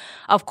me.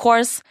 Of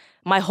course,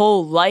 my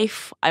whole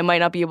life, I might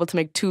not be able to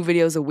make 2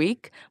 videos a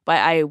week, but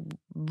I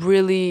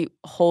really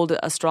hold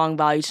a strong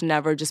value to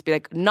never just be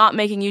like, not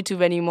making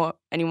YouTube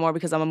anymore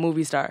because I'm a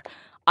movie star.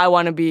 I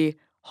want to be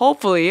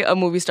hopefully a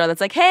movie star that's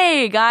like,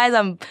 hey guys,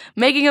 I'm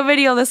making a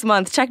video this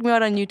month. Check me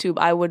out on YouTube.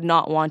 I would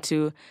not want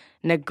to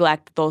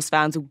neglect those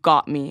fans who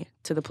got me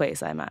to the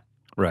place I'm at.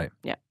 Right.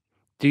 Yeah.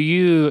 Do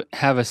you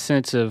have a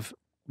sense of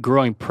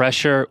growing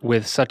pressure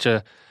with such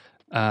a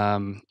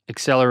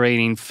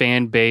accelerating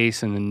fan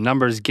base and the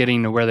numbers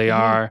getting to where they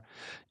are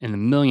and the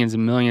millions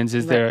and millions?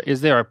 Is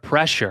there a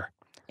pressure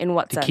in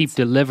what to sense? keep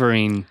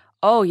delivering?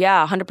 Oh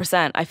yeah,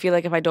 100%. I feel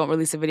like if I don't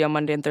release a video on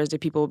Monday and Thursday,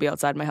 people will be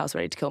outside my house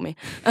ready to kill me.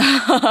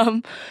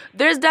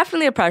 There's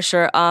definitely a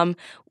pressure.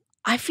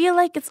 I feel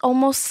like it's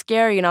almost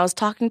scary. And I was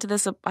talking to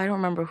this, I don't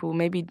remember who,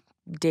 maybe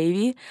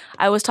Davey.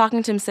 I was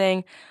talking to him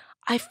saying,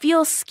 I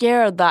feel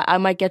scared that I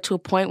might get to a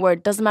point where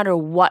it doesn't matter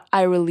what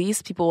I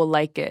release, people will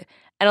like it.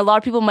 And a lot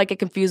of people might get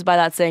confused by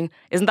that, saying,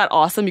 isn't that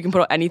awesome? You can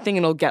put out anything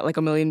and it'll get like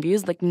 1 million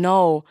views. Like,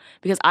 no,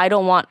 because I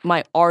don't want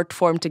my art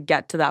form to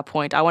get to that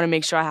point. I want to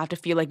make sure I have to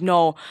feel like,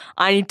 no,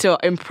 I need to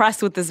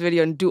impress with this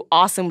video and do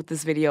awesome with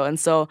this video. And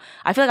so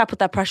I feel like I put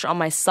that pressure on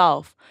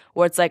myself,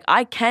 where it's like,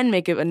 I can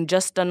make it in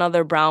just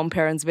another brown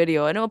parents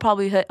video and it will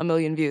probably hit 1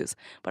 million views.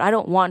 But I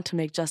don't want to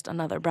make just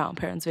another brown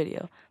parents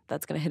video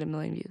that's going to hit 1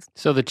 million views.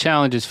 So the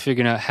challenge is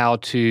figuring out how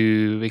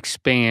to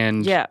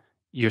expand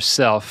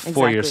yourself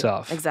for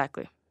yourself.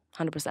 Exactly.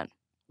 100%.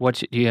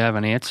 Do you have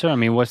an answer? I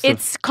mean,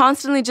 It's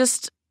constantly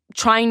just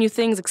trying new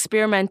things,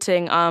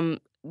 experimenting.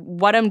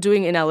 What I'm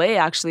doing in LA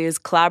actually is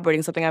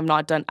collaborating, something I've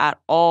not done at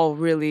all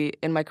really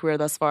in my career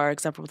thus far,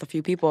 except for with a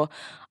few people.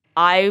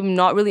 I'm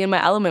not really in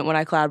my element when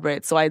I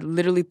collaborate. So I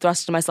literally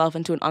thrust myself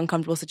into an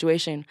uncomfortable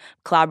situation,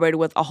 collaborated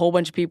with a whole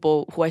bunch of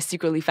people who I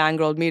secretly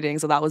fangirled meeting.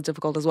 So that was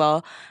difficult as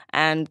well.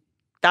 And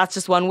that's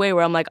just one way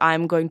where I'm like,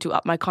 I'm going to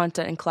up my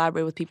content and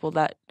collaborate with people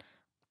that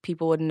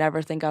people would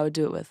never think I would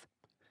do it with.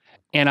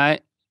 And I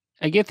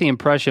get the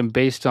impression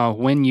based on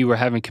when you were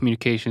having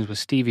communications with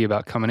Stevie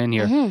about coming in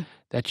here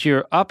that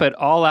you're up at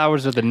all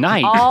hours of the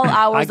night. All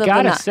hours of the night.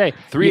 I gotta say.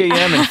 3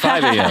 a.m. and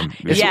 5 a.m.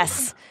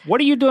 Yes. What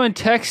are you doing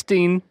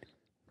texting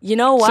You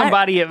know what?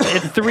 somebody at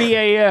 3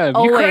 a.m.?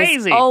 You're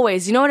crazy.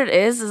 Always. You know what it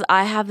is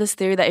I have this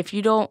theory that if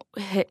you don't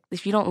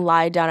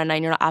lie down at night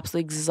and you're not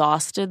absolutely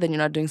exhausted, then you're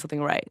not doing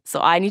something right. So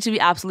I need to be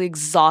absolutely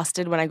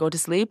exhausted when I go to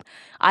sleep.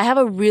 I have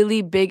a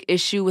really big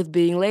issue with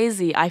being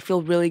lazy. I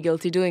feel really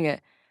guilty doing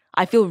it.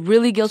 I feel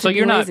really guilty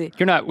being lazy.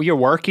 You're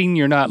working,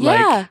 you're not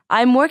Yeah,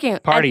 I'm working.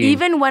 partying. And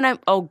even when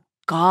oh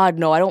God,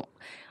 no, I don't.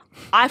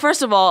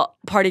 First of all,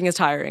 partying is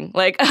tiring.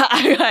 Like,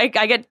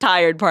 I get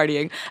tired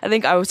partying. I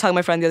think I was telling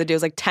my friend the other day, it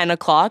was like 10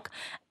 o'clock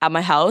at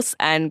my house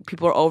and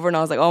people were over and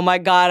I was like, oh my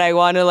God, I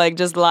want to like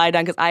just lie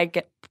down because I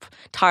get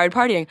tired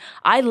partying.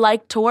 I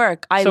like to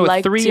work.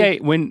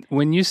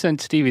 When you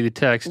sent Stevie the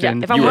text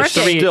and if I'm You were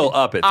working, still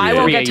up at 3 I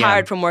a.m. will get 3 a.m.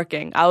 tired from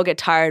working. I will get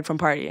tired from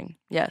partying.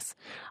 Yes.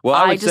 Well,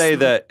 I would say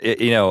that,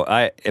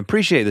 I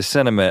appreciate the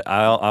sentiment.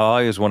 I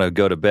always want to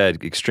go to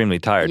bed extremely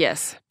tired.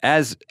 Yes.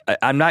 As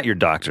I'm not your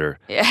doctor,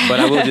 but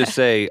I will just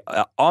say,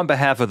 on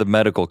behalf of the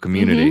medical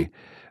community,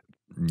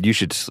 you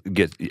should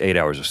get 8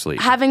 hours of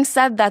sleep. Having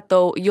said that,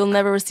 though, you'll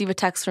never receive a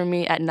text from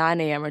me at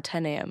 9 a.m. or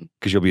 10 a.m.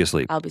 Because you'll be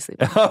asleep. I'll be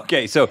sleeping.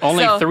 Okay, so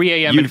only 3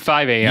 a.m. and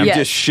 5 a.m. You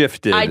just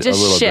shifted I just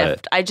a little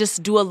shift. bit. I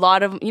just do a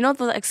lot of,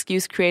 the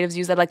excuse creatives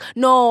use that like,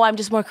 no, I'm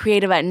just more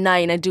creative at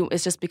night. And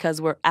it's just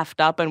because we're effed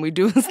up and we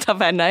do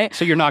stuff at night.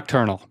 So you're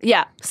nocturnal.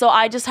 Yeah. So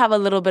I just have a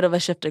little bit of a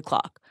shifted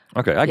clock.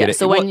 Okay, I get it.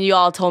 So when you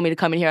all told me to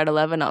come in here at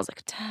 11, I was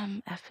like,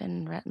 damn,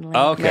 effing Rhett Link,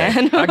 okay,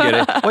 man. I get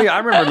it. Well, yeah, I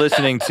remember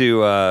listening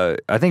to,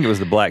 I think it was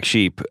the Black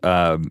Sheep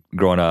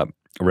growing up,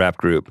 rap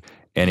group.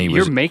 And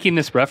You're making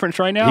this reference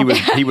right now?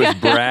 He was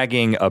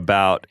bragging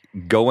about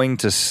going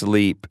to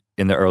sleep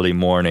in the early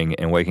morning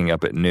and waking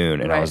up at noon.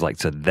 And I was like,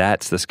 so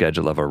that's the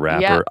schedule of a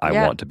rapper. I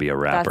want to be a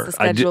rapper. That's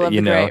the schedule of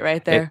the great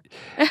right there.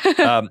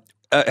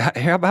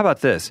 How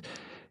about this?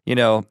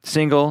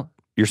 Single,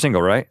 you're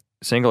single, right?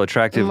 Single,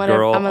 attractive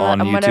girl on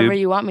YouTube. Whatever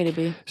you want me to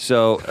be.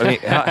 So, I mean,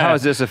 how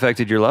has this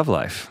affected your love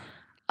life?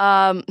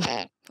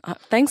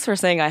 Thanks for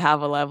saying I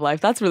have a love life.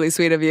 That's really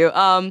sweet of you.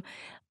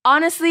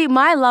 Honestly,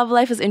 my love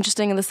life is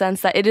interesting in the sense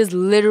that it is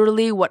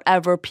literally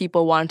whatever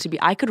people want it to be.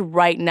 I could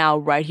right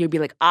here, be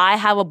like, I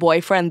have a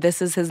boyfriend,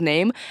 this is his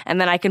name, and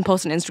then I can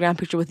post an Instagram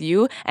picture with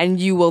you, and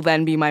you will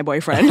then be my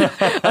boyfriend.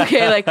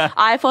 Okay, like,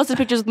 I posted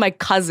pictures with my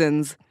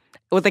cousins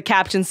with a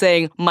caption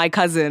saying, my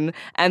cousin,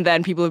 and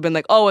then people have been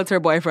like, oh, it's her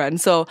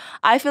boyfriend. So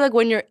I feel like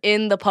when you're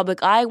in the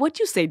public eye, what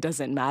you say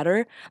doesn't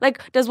matter.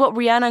 Like, does what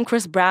Rihanna and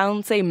Chris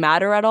Brown say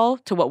matter at all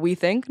to what we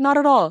think? Not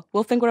at all.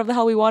 We'll think whatever the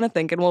hell we want to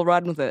think, and we'll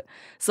run with it.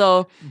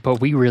 So, but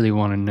we really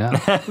want to know.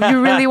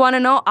 You really want to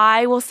know?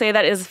 I will say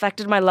that it has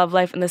affected my love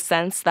life in the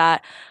sense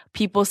that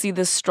people see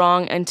this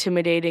strong,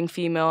 intimidating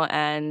female,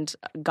 and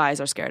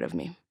guys are scared of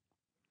me.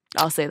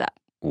 I'll say that.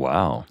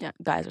 Wow. Yeah,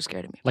 guys are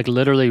scared of me. Like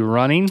literally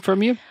running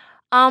from you?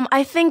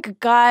 I think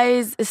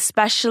guys,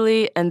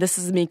 especially, and this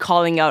is me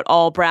calling out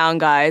all brown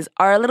guys,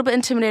 are a little bit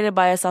intimidated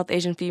by a South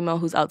Asian female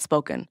who's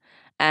outspoken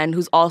and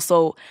who's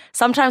also,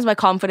 sometimes my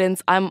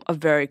confidence, I'm a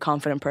very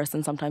confident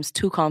person, sometimes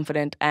too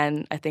confident,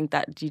 and I think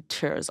that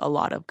deters a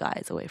lot of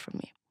guys away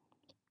from me.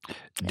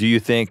 Do you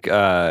think,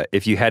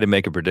 if you had to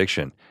make a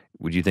prediction,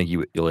 would you think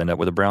you'll end up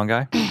with a brown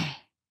guy?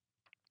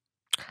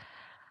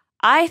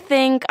 I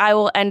think I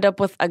will end up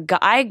with a guy.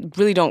 I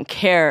really don't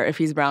care if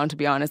he's brown, to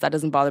be honest. That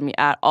doesn't bother me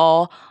at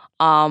all.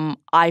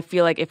 I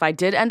feel like if I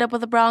did end up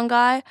with a brown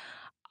guy,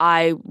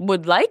 I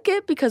would like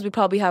it because we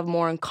probably have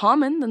more in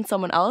common than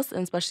someone else,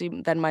 and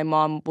especially then my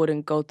mom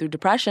wouldn't go through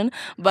depression.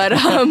 But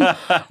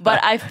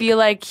but I feel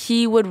like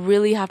he would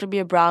really have to be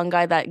a brown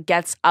guy that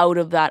gets out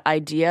of that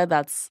idea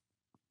that's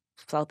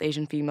South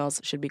Asian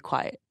females should be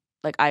quiet.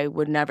 Like, I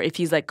would never, if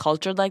he's like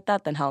cultured like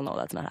that, then hell no,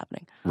 that's not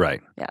happening.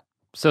 Right. Yeah.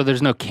 So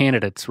there's no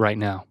candidates right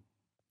now.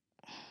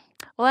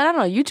 Well, I don't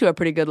know. You two are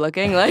pretty good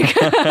looking. Like,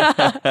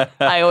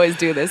 I always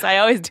do this.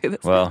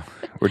 Well,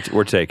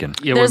 we're taken.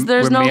 Yeah,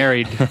 we're no,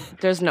 married.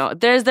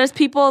 There's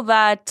people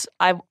that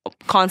I've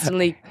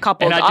constantly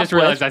coupled up with. And I just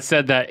realized I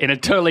said that in a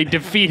totally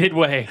defeated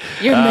way.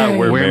 You're married.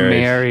 We're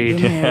married.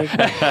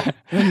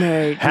 You're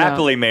married.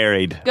 Happily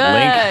married.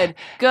 Good.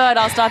 Good.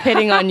 I'll stop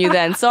hitting on you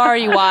then.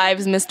 Sorry,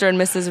 wives, Mr. and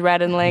Mrs.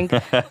 Rhett and Link.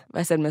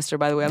 I said Mr.,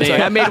 by the way. I'm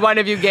sorry. I made one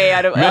of you gay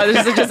out of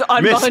this is just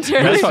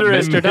involuntarily.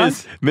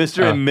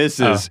 Mr. and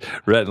Mrs.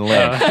 Rhett and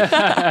Link.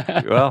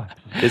 Well,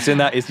 it's in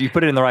that. You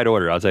put it in the right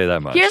order. I'll tell you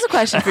that much. Here's a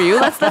question for you.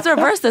 Let's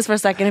reverse this for a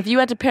second. If you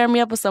had to pair me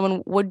up with someone,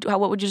 what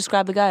would you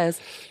describe the guy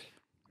as?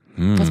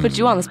 Let's put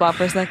you on the spot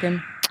for a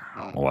second.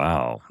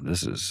 Wow,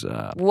 this is.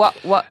 What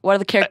are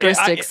the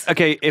characteristics?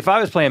 Okay, if I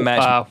was playing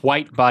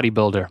white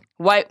bodybuilder.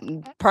 White,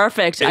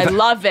 perfect. I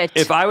love it.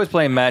 If I was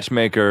playing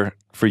matchmaker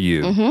for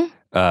you,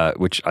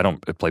 which I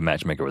don't play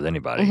matchmaker with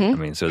anybody. I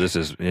mean, so this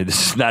is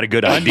not a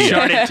good idea.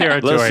 Uncharted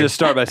territory. Let's just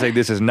start by saying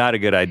this is not a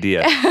good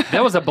idea.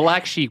 That was a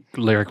Black Sheep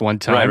lyric one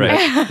time.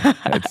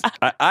 Right.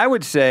 I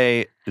would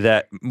say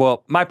that,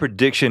 well, my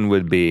prediction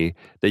would be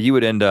that you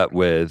would end up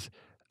with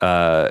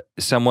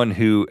someone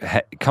who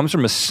comes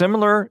from a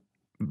similar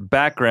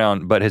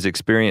background but has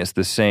experienced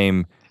the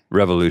same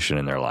revolution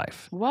in their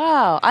life.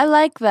 Wow, I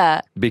like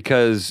that.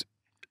 Because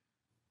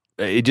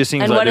it just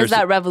seems And like what is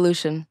that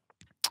revolution?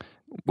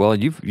 Well,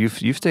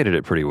 you've stated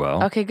it pretty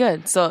well. Okay,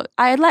 good. So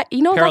I like,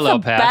 Parallel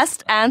that's the path.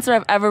 best answer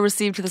I've ever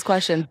received to this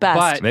question.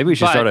 Best. Maybe we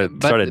should start a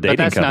dating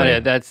that's company.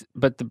 not it.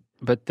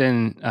 But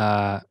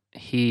then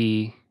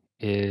he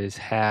is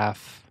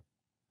half.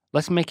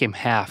 Let's make him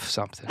half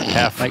something.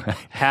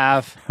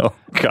 Half Oh,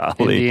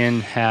 golly.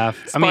 Indian,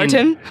 half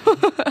Spartan.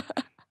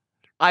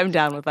 I'm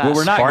down with that. Well,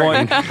 we're not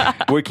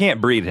going. We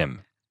can't breed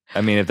him.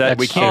 I mean, if that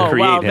we can't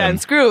create well, him, then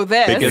screw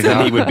this. because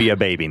then he would be a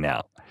baby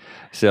now.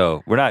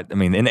 So we're not. I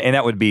mean, and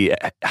that would be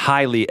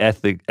highly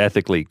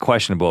ethically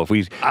questionable if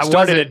we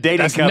started a dating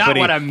that's company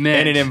not what I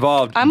meant. and it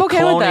involved I'm okay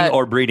cloning with that.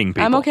 or breeding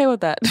people. I'm okay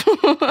with that.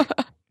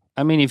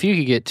 I mean, if you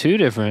could get two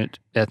different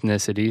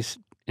ethnicities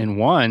in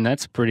one,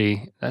 that's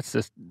a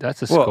Well,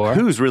 score.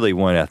 who's really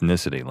one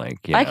ethnicity? Like,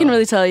 I can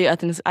really tell you,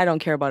 I don't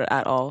care about it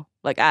at all.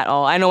 Like, at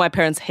all. I know my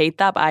parents hate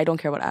that, but I don't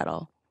care about it at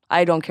all.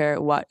 I don't care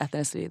what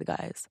ethnicity the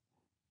guy is.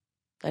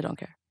 I don't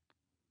care.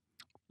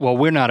 Well,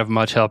 we're not of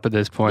much help at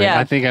this point. Yeah,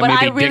 I think I but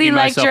may be digging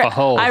myself a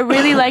hole. I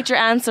really liked your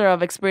answer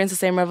of experience the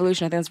same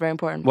revolution. I think that's very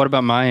important. What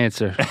about my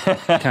answer?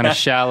 Kind of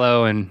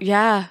shallow and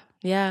Yeah.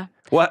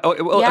 Well,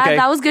 Yeah, okay.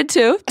 that was good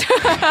too.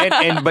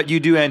 But you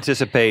do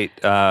anticipate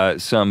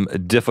some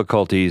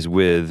difficulties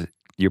with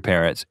your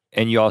parents,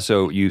 and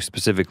you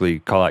specifically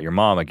call out your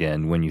mom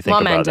again when you think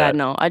Mom about and dad, that.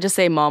 no. I just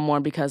say mom more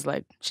because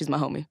like she's my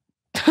homie.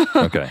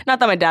 Okay. Not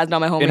that my dad's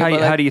not my homie. And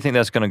but, how do you think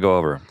that's going to go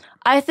over?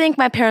 I think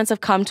my parents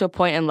have come to a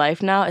point in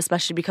life now,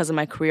 especially because of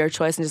my career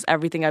choice and just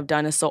everything I've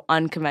done is so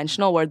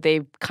unconventional, where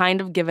they've kind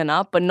of given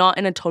up, but not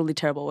in a totally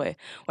terrible way.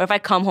 Where if I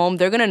come home,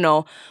 they're going to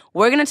know,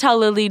 we're going to tell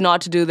Lily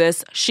not to do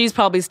this. She's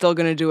probably still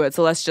going to do it.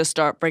 So let's just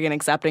start friggin'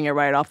 accepting it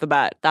right off the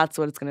bat. That's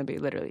what it's going to be,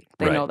 literally.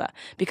 They Right. know that.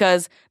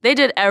 Because they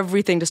did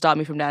everything to stop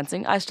me from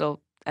dancing. I still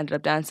ended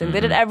up dancing.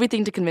 They did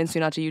everything to convince me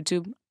not to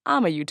YouTube.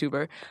 I'm a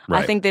YouTuber.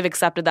 Right. I think they've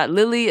accepted that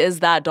Lily is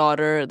that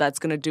daughter that's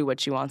going to do what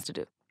she wants to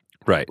do.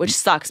 Right. Which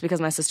sucks because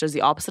my sister's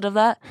the opposite of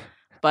that.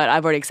 But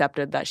I've already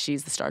accepted that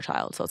she's the star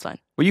child, so it's fine.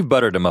 Well, you've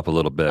buttered them up a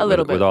little bit,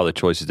 bit. with all the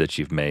choices that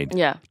you've made.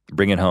 Yeah.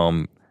 Bringing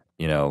home,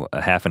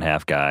 a half and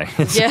half guy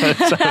Yeah.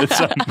 at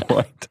some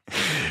point.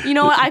 You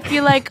know what? I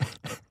feel like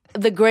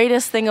the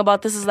greatest thing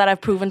about this is that I've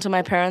proven to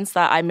my parents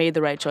that I made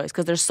the right choice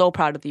because they're so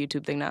proud of the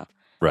YouTube thing now.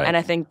 Right. And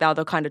I think now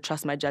they'll kind of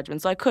trust my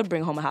judgment. So I could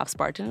bring home a half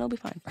Spartan and it'll be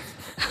fine.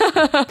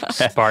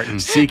 Spartan.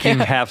 Seeking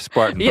half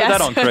Spartan. Put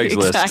that on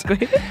Craigslist.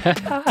 Exactly.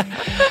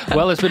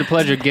 Well, it's been a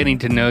pleasure getting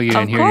to know you Of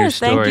and hear your course.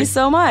 story. Thank you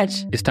so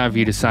much. It's time for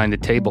you to sign the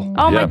table.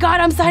 Oh Yeah. my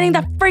God, I'm signing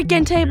that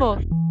freaking table.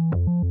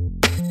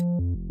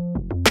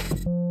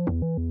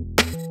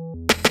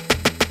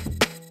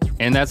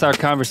 And that's our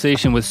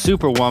conversation with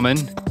Superwoman.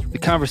 The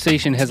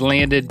conversation has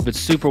landed, but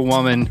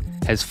Superwoman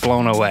has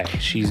flown away.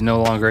 She's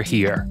no longer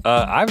here.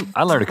 I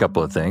learned a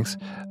couple of things.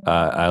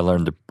 I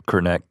learned the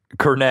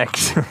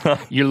connect.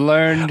 You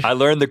learned. I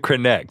learned the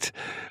connect.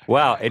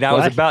 Wow. And I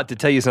was What? about to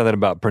tell you something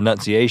about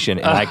pronunciation,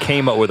 and I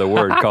came up with a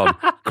word called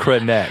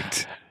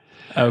connect.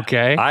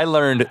 Okay. I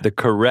learned the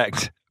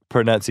correct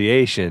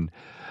pronunciation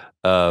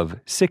of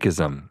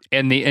Sikhism.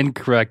 And the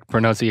incorrect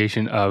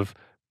pronunciation of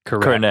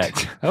correct.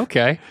 Connect.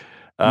 Okay.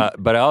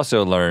 But I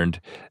also learned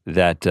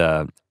that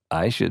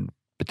I should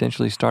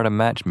potentially start a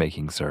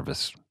matchmaking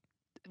service.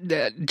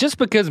 Just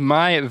because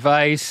my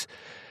advice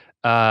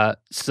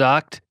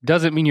sucked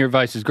doesn't mean your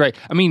advice is great.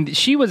 I mean,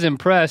 she was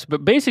impressed,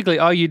 but basically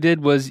all you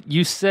did was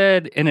you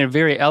said in a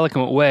very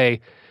eloquent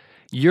way,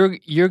 you're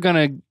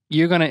gonna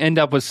end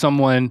up with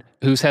someone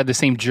who's had the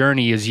same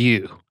journey as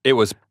you. It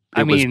was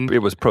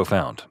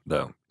profound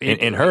though.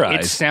 In her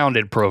eyes, it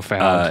sounded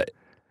profound.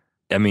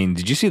 I mean,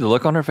 did you see the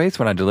look on her face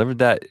when I delivered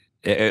that?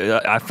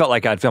 I felt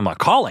like I'd found my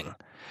calling.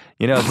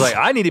 It's like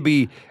I need to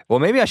be. Well,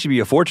 maybe I should be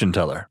a fortune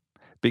teller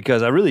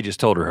because I really just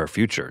told her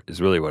future is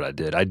really what I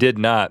did. I did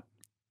not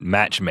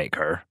make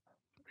her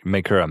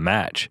a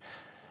match.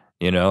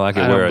 I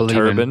could wear a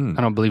turban.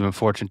 I don't believe in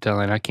fortune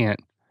telling. I can't.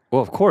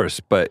 Well, of course,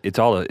 but it's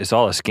all a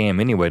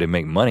scam anyway to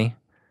make money.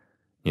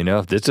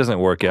 If this doesn't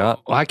work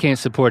out, Well, I can't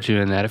support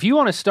you in that. If you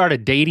want to start a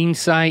dating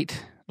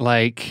site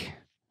like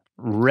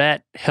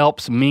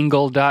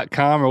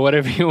RhettHelpsMingle.com or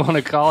whatever you want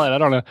to call it, I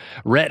don't know.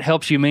 Rhett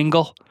helps you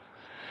mingle.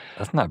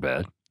 that's not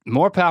bad.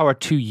 More power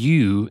to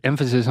you.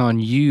 Emphasis on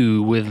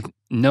you with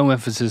no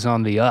emphasis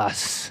on the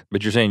us.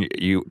 But you're saying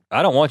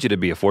I don't want you to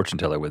be a fortune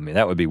teller with me.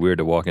 That would be weird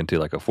to walk into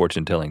like a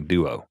fortune telling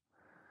duo.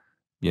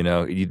 You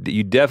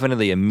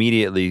definitely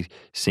immediately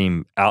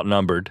seem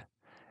outnumbered.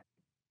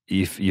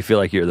 You feel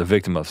like you're the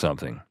victim of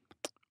something.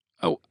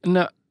 Oh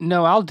no,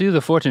 No, I'll do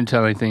the fortune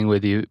telling thing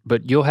with you,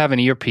 but you'll have an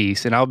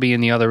earpiece and I'll be in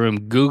the other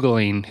room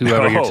Googling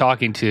whoever you're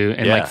talking to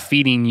and like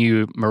feeding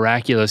you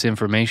miraculous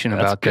information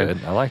about them.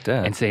 Good. I like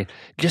that. And say,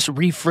 just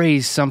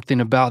rephrase something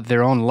about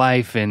their own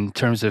life in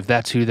terms of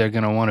that's who they're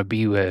going to want to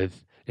be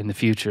with in the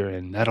future,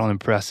 and that'll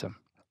impress them.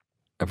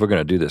 If we're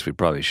going to do this, we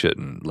probably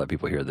shouldn't let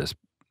people hear this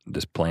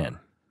plan.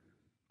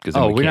 Because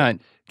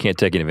can't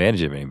take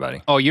advantage of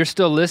anybody. Oh, you're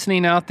still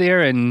listening out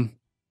there in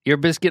your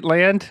Biscuit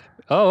land?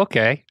 Oh,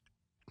 okay.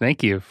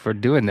 Thank you for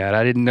doing that.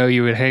 I didn't know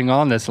you would hang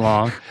on this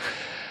long.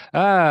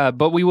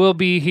 But we will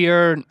be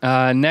here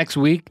next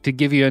week to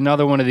give you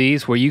another one of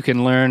these where you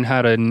can learn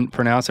how to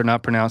pronounce or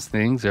not pronounce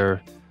things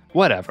or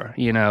whatever.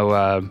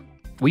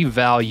 We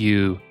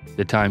value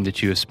the time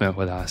that you have spent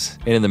with us.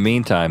 And in the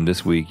meantime,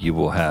 this week you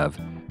will have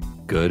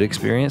good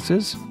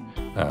experiences.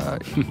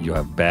 You'll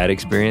have bad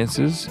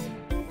experiences.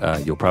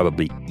 You'll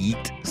probably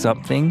eat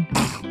something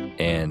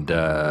and...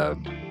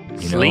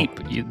 sleep.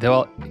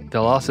 They'll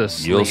also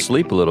sleep. You'll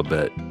sleep a little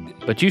bit,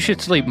 but you should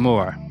sleep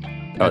more.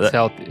 That's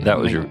healthy. That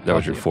was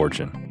your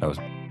fortune. I was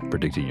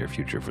predicting your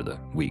future for the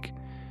week.